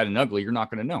good, the bad, and ugly, you're not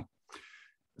going to know.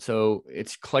 So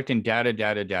it's collecting data.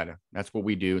 That's what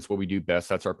we do. It's what we do best.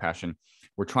 That's our passion.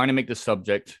 We're trying to make the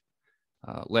subject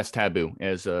less taboo.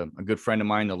 As a good friend of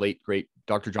mine, the late, great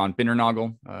Dr. John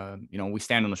Bindernagel, you know, we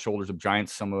stand on the shoulders of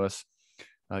giants, some of us,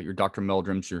 your Dr.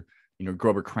 Meldrums, your, you know,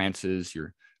 Grover Krantz's,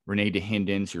 your Renee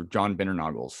DeHindens, your John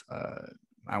Bindernagels.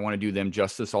 I want to do them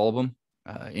justice, all of them,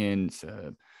 and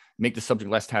make the subject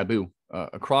less taboo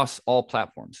across all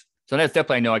platforms. So that's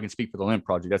definitely, I know I can speak for the Olympic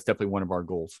project. That's definitely one of our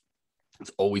goals.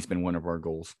 It's always been one of our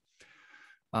goals.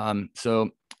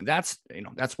 So that's, you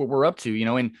know, that's what we're up to, you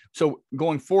know. And so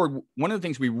going forward, one of the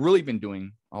things we've really been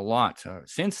doing a lot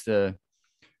since for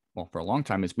a long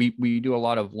time is we do a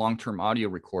lot of long-term audio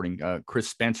recording. Chris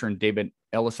Spencer and David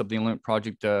Ellis of the Olympic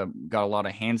Project got a lot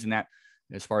of hands in that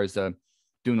as far as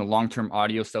doing the long-term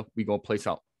audio stuff. We go place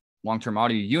out long-term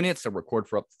audio units that record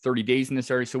for up to 30 days in this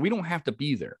area. So we don't have to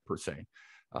be there per se.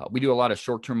 We do a lot of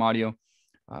short-term audio.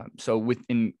 So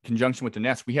in conjunction with the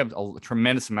Nest, we have a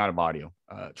tremendous amount of audio,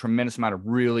 tremendous amount of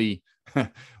really,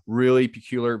 really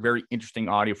peculiar, very interesting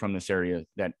audio from this area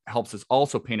that helps us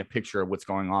also paint a picture of what's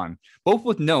going on, both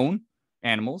with known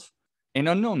animals and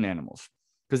unknown animals,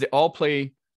 because they all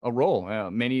play a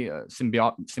role. Many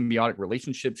symbiotic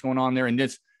relationships going on there, and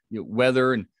this, you know,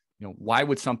 weather, and, you know, why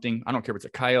would something, I don't care if it's a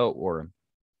coyote or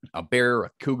a bear,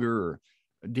 a cougar, or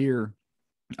a deer,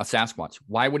 a Sasquatch,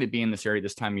 why would it be in this area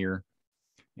this time of year?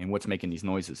 And what's making these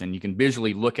noises? And you can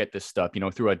visually look at this stuff, you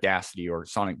know, through Audacity or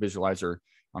Sonic Visualizer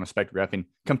on a spectrograph and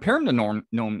compare them to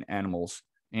known animals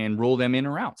and roll them in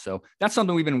or out. So that's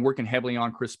something we've been working heavily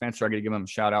on. Chris Spencer, I got to give him a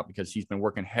shout out because he's been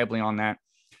working heavily on that.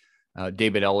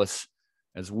 David Ellis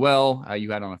as well.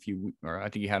 You had on a few, or I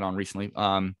think you had on recently.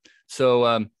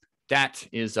 That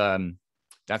is,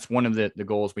 that's one of the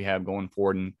goals we have going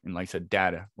forward. And like I said,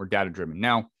 data, we're data driven.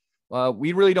 Now,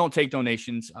 we really don't take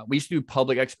donations. We used to do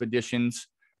public expeditions,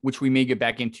 which we may get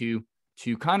back into,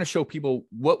 to kind of show people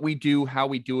what we do, how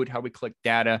we do it, how we collect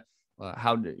data,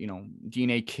 how to, you know,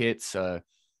 DNA kits,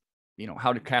 you know,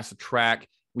 how to cast a track.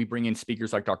 We bring in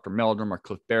speakers like Dr. Meldrum or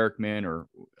Cliff Barrickman or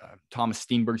Thomas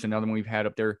Steenberg's another one we've had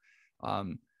up there,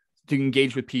 to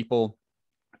engage with people.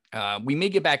 We may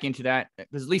get back into that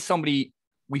because at least somebody,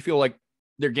 we feel like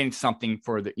they're getting something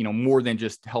for the, you know, more than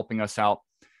just helping us out.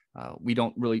 We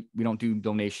don't do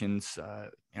donations.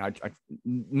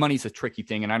 Money's a tricky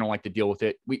thing, and I don't like to deal with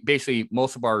it. We basically,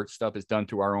 most of our stuff is done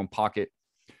through our own pocket.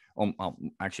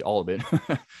 Actually, all of it.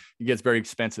 It gets very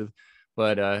expensive,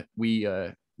 but we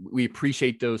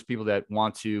appreciate those people that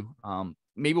want to.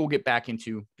 Maybe we'll get back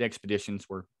into the expeditions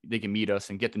where they can meet us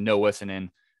and get to know us, and then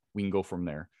we can go from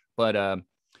there. But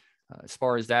as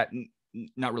far as that,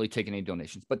 not really taking any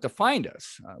donations, but to find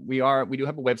us, we do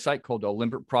have a website called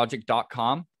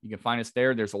olympicproject.com. You can find us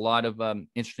there. There's a lot of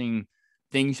interesting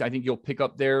things I think you'll pick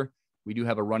up there. We do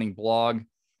have a running blog.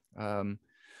 Down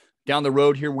the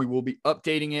road here, we will be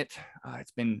updating it.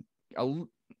 It's been a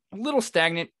little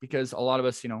stagnant because a lot of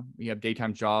us, you know, we have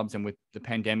daytime jobs, and with the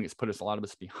pandemic, it's put a lot of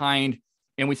us behind,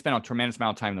 and we spend a tremendous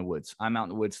amount of time in the woods. I'm out in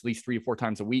the woods at least 3 to 4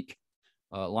 times a week,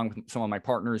 along with some of my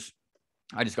partners.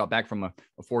 I just got back from a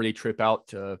 4-day trip out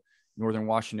to Northern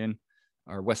Washington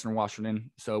or Western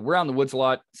Washington. So we're out in the woods a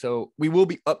lot. So we will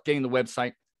be updating the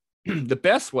website. The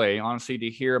best way, honestly, to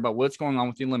hear about what's going on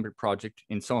with the Olympic Project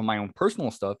and some of my own personal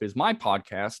stuff is my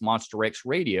podcast, Monster X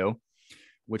Radio,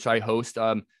 which I host.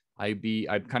 I'm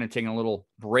kind of taking a little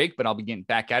break, but I'll be getting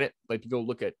back at it. But if you go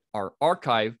look at our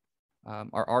archived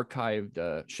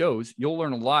shows, you'll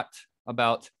learn a lot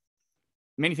about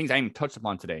many things I haven't touched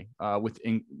upon today,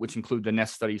 which include the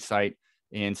Nest Study site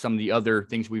and some of the other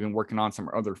things we've been working on, some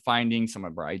of our other findings, some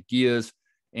of our ideas,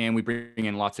 and we bring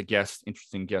in lots of guests,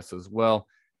 interesting guests as well.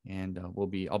 And I'll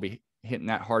be hitting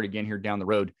that hard again here down the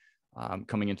road,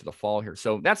 coming into the fall here.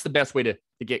 So that's the best way to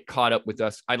get caught up with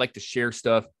us. I like to share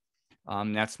stuff.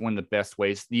 That's one of the best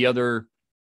ways. The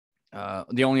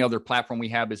only other platform we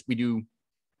have is we do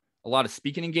a lot of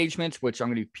speaking engagements, which I'm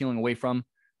going to be peeling away from.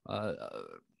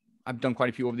 I've done quite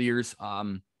a few over the years.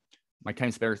 My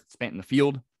time's better spent in the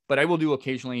field, but I will do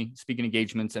occasionally speaking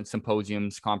engagements and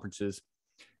symposiums, conferences,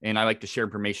 and I like to share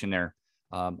information there.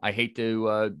 I hate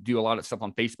to do a lot of stuff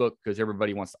on Facebook because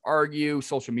everybody wants to argue.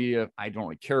 Social media, I don't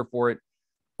really care for it,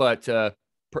 but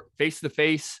face to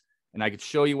face, and I could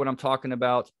show you what I'm talking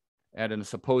about at a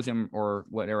symposium or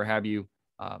whatever have you.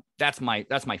 That's my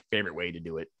favorite way to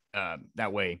do it.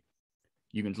 That way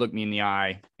you can look me in the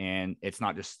eye and it's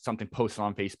not just something posted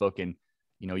on Facebook and,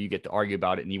 you get to argue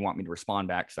about it and you want me to respond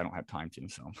back because I don't have time to.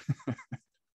 So.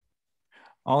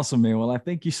 Awesome, man. Well, I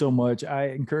thank you so much. I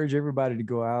encourage everybody to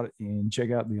go out and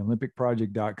check out the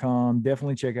olympicproject.com.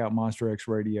 Definitely check out Monster X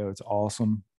Radio. It's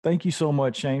awesome. Thank you so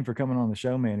much, Shane, for coming on the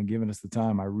show, man, and giving us the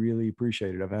time. I really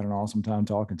appreciate it. I've had an awesome time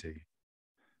talking to you.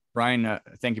 Brian,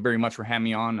 thank you very much for having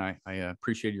me on. I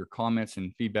appreciate your comments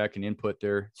and feedback and input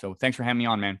there. So thanks for having me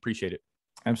on, man. Appreciate it.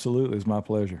 Absolutely. It's my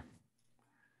pleasure.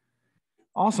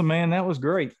 Awesome, man. That was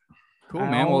great. Cool,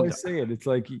 man. I always say it. It's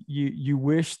like you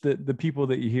wish that the people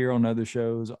that you hear on other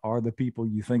shows are the people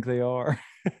you think they are.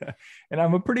 And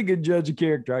I'm a pretty good judge of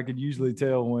character. I could usually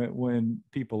tell when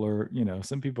people are,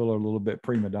 some people are a little bit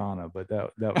prima donna, but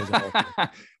that was awesome.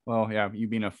 Well, yeah, you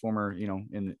being a former,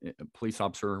 in a police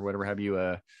officer or whatever have you,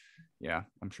 yeah,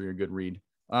 I'm sure you're a good read.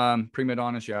 Prima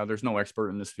donnas, yeah, there's no expert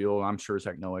in this field. I'm sure it's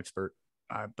like no expert.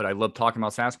 But I love talking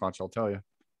about Sasquatch, I'll tell you.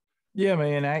 Yeah,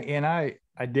 man.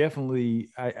 I definitely,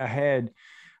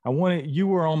 you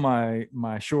were on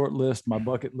my short list, my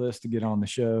bucket list to get on the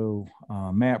show.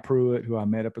 Matt Pruitt, who I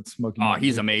met up at the Smoky Mountain.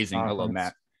 He's amazing. Conference. I love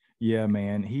Matt. Yeah,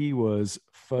 man. He was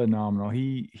phenomenal.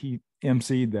 He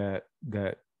emceed that.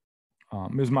 It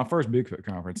was my first Bigfoot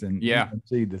conference and yeah, he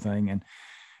emceed the thing. And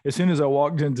as soon as I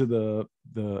walked into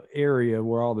the area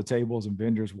where all the tables and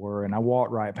vendors were, and I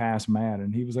walked right past Matt,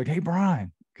 and he was like, "Hey,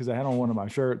 Brian," because I had on one of my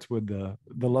shirts with the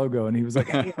logo, and he was like,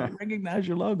 "Hey, I recognize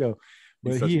your logo."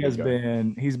 But he's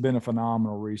been a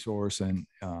phenomenal resource, and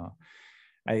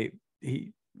I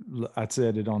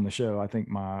said it on the show. I think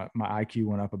my IQ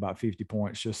went up about 50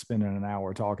 points just spending an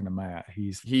hour talking to Matt.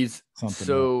 He's something.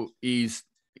 So else.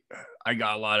 I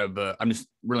got a lot of. I'm just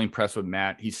really impressed with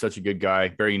Matt. He's such a good guy,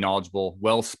 very knowledgeable,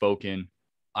 well spoken.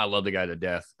 I love the guy to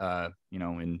death. And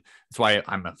that's why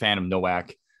I'm a fan of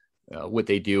NOAC. What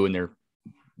they do and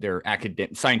their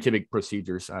academic scientific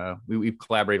procedures. We've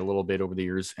collaborated a little bit over the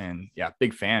years, and yeah,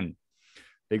 big fan,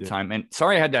 big time. And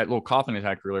sorry, I had that little coughing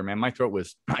attack earlier, man. My throat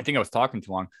was, I think I was talking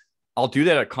too long. I'll do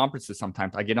that at conferences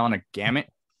sometimes. I get on a gamut,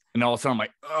 and all of a sudden I'm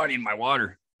like, oh, I need my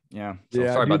water. Yeah. So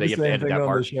sorry about that. You have to edit that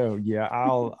part. The show. Yeah,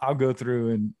 I'll go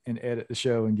through and edit the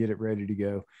show and get it ready to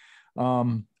go.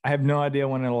 I have no idea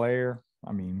when it'll air.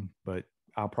 But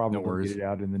I'll probably get it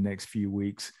out in the next few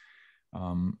weeks.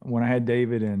 When I had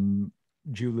David and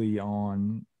Julie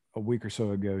on a week or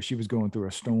so ago, she was going through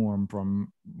a storm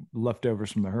from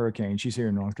leftovers from the hurricane. She's here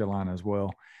in North Carolina as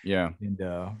well. Yeah. And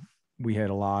we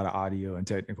had a lot of audio and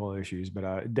technical issues,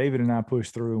 but David and I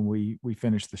pushed through and we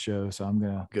finished the show. So I'm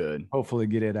going to hopefully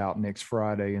get it out next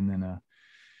Friday. And then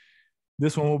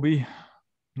this one will be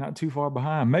not too far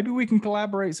behind. Maybe we can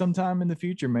collaborate sometime in the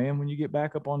future, man, when you get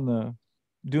back up on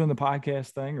doing the podcast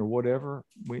thing or whatever.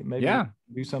 We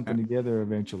do something together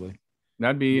eventually.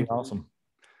 That'd be awesome.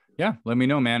 Yeah. Let me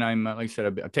know, man. I'm like I said,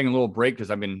 I'm taking a little break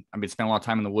because I've been spending a lot of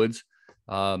time in the woods.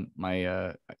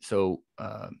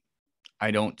 I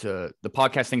don't, the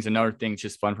podcast thing's another thing. It's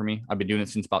just fun for me. I've been doing it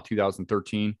since about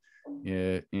 2013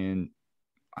 and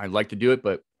I like to do it,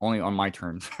 but only on my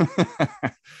terms.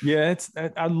 Yeah.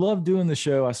 I love doing the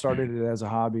show. I started it as a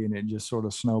hobby and it just sort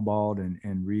of snowballed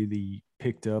and really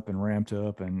picked up and ramped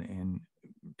up and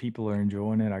people are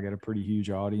enjoying it. I got a pretty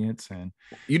huge audience and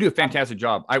you do a fantastic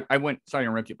job. I went, sorry to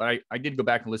interrupt you, but I did go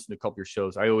back and listen to a couple of your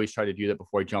shows. I always try to do that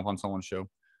before I jump on someone's show.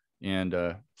 And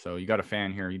so you got a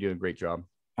fan here. You do a great job.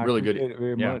 Really good. Appreciate it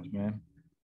very much, man.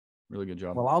 Really good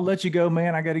job. Well, I'll let you go,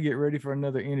 man. I got to get ready for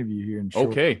another interview here in short.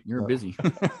 Okay, you're busy.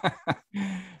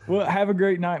 Well, have a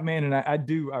great night, man. And I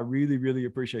really, really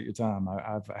appreciate your time.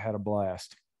 I've had a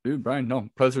blast. Dude, Brian, no,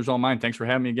 pleasure's all mine. Thanks for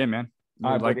having me again, man.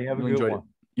 All right, buddy. Have a good one.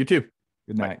 You too.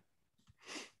 Good night. Bye.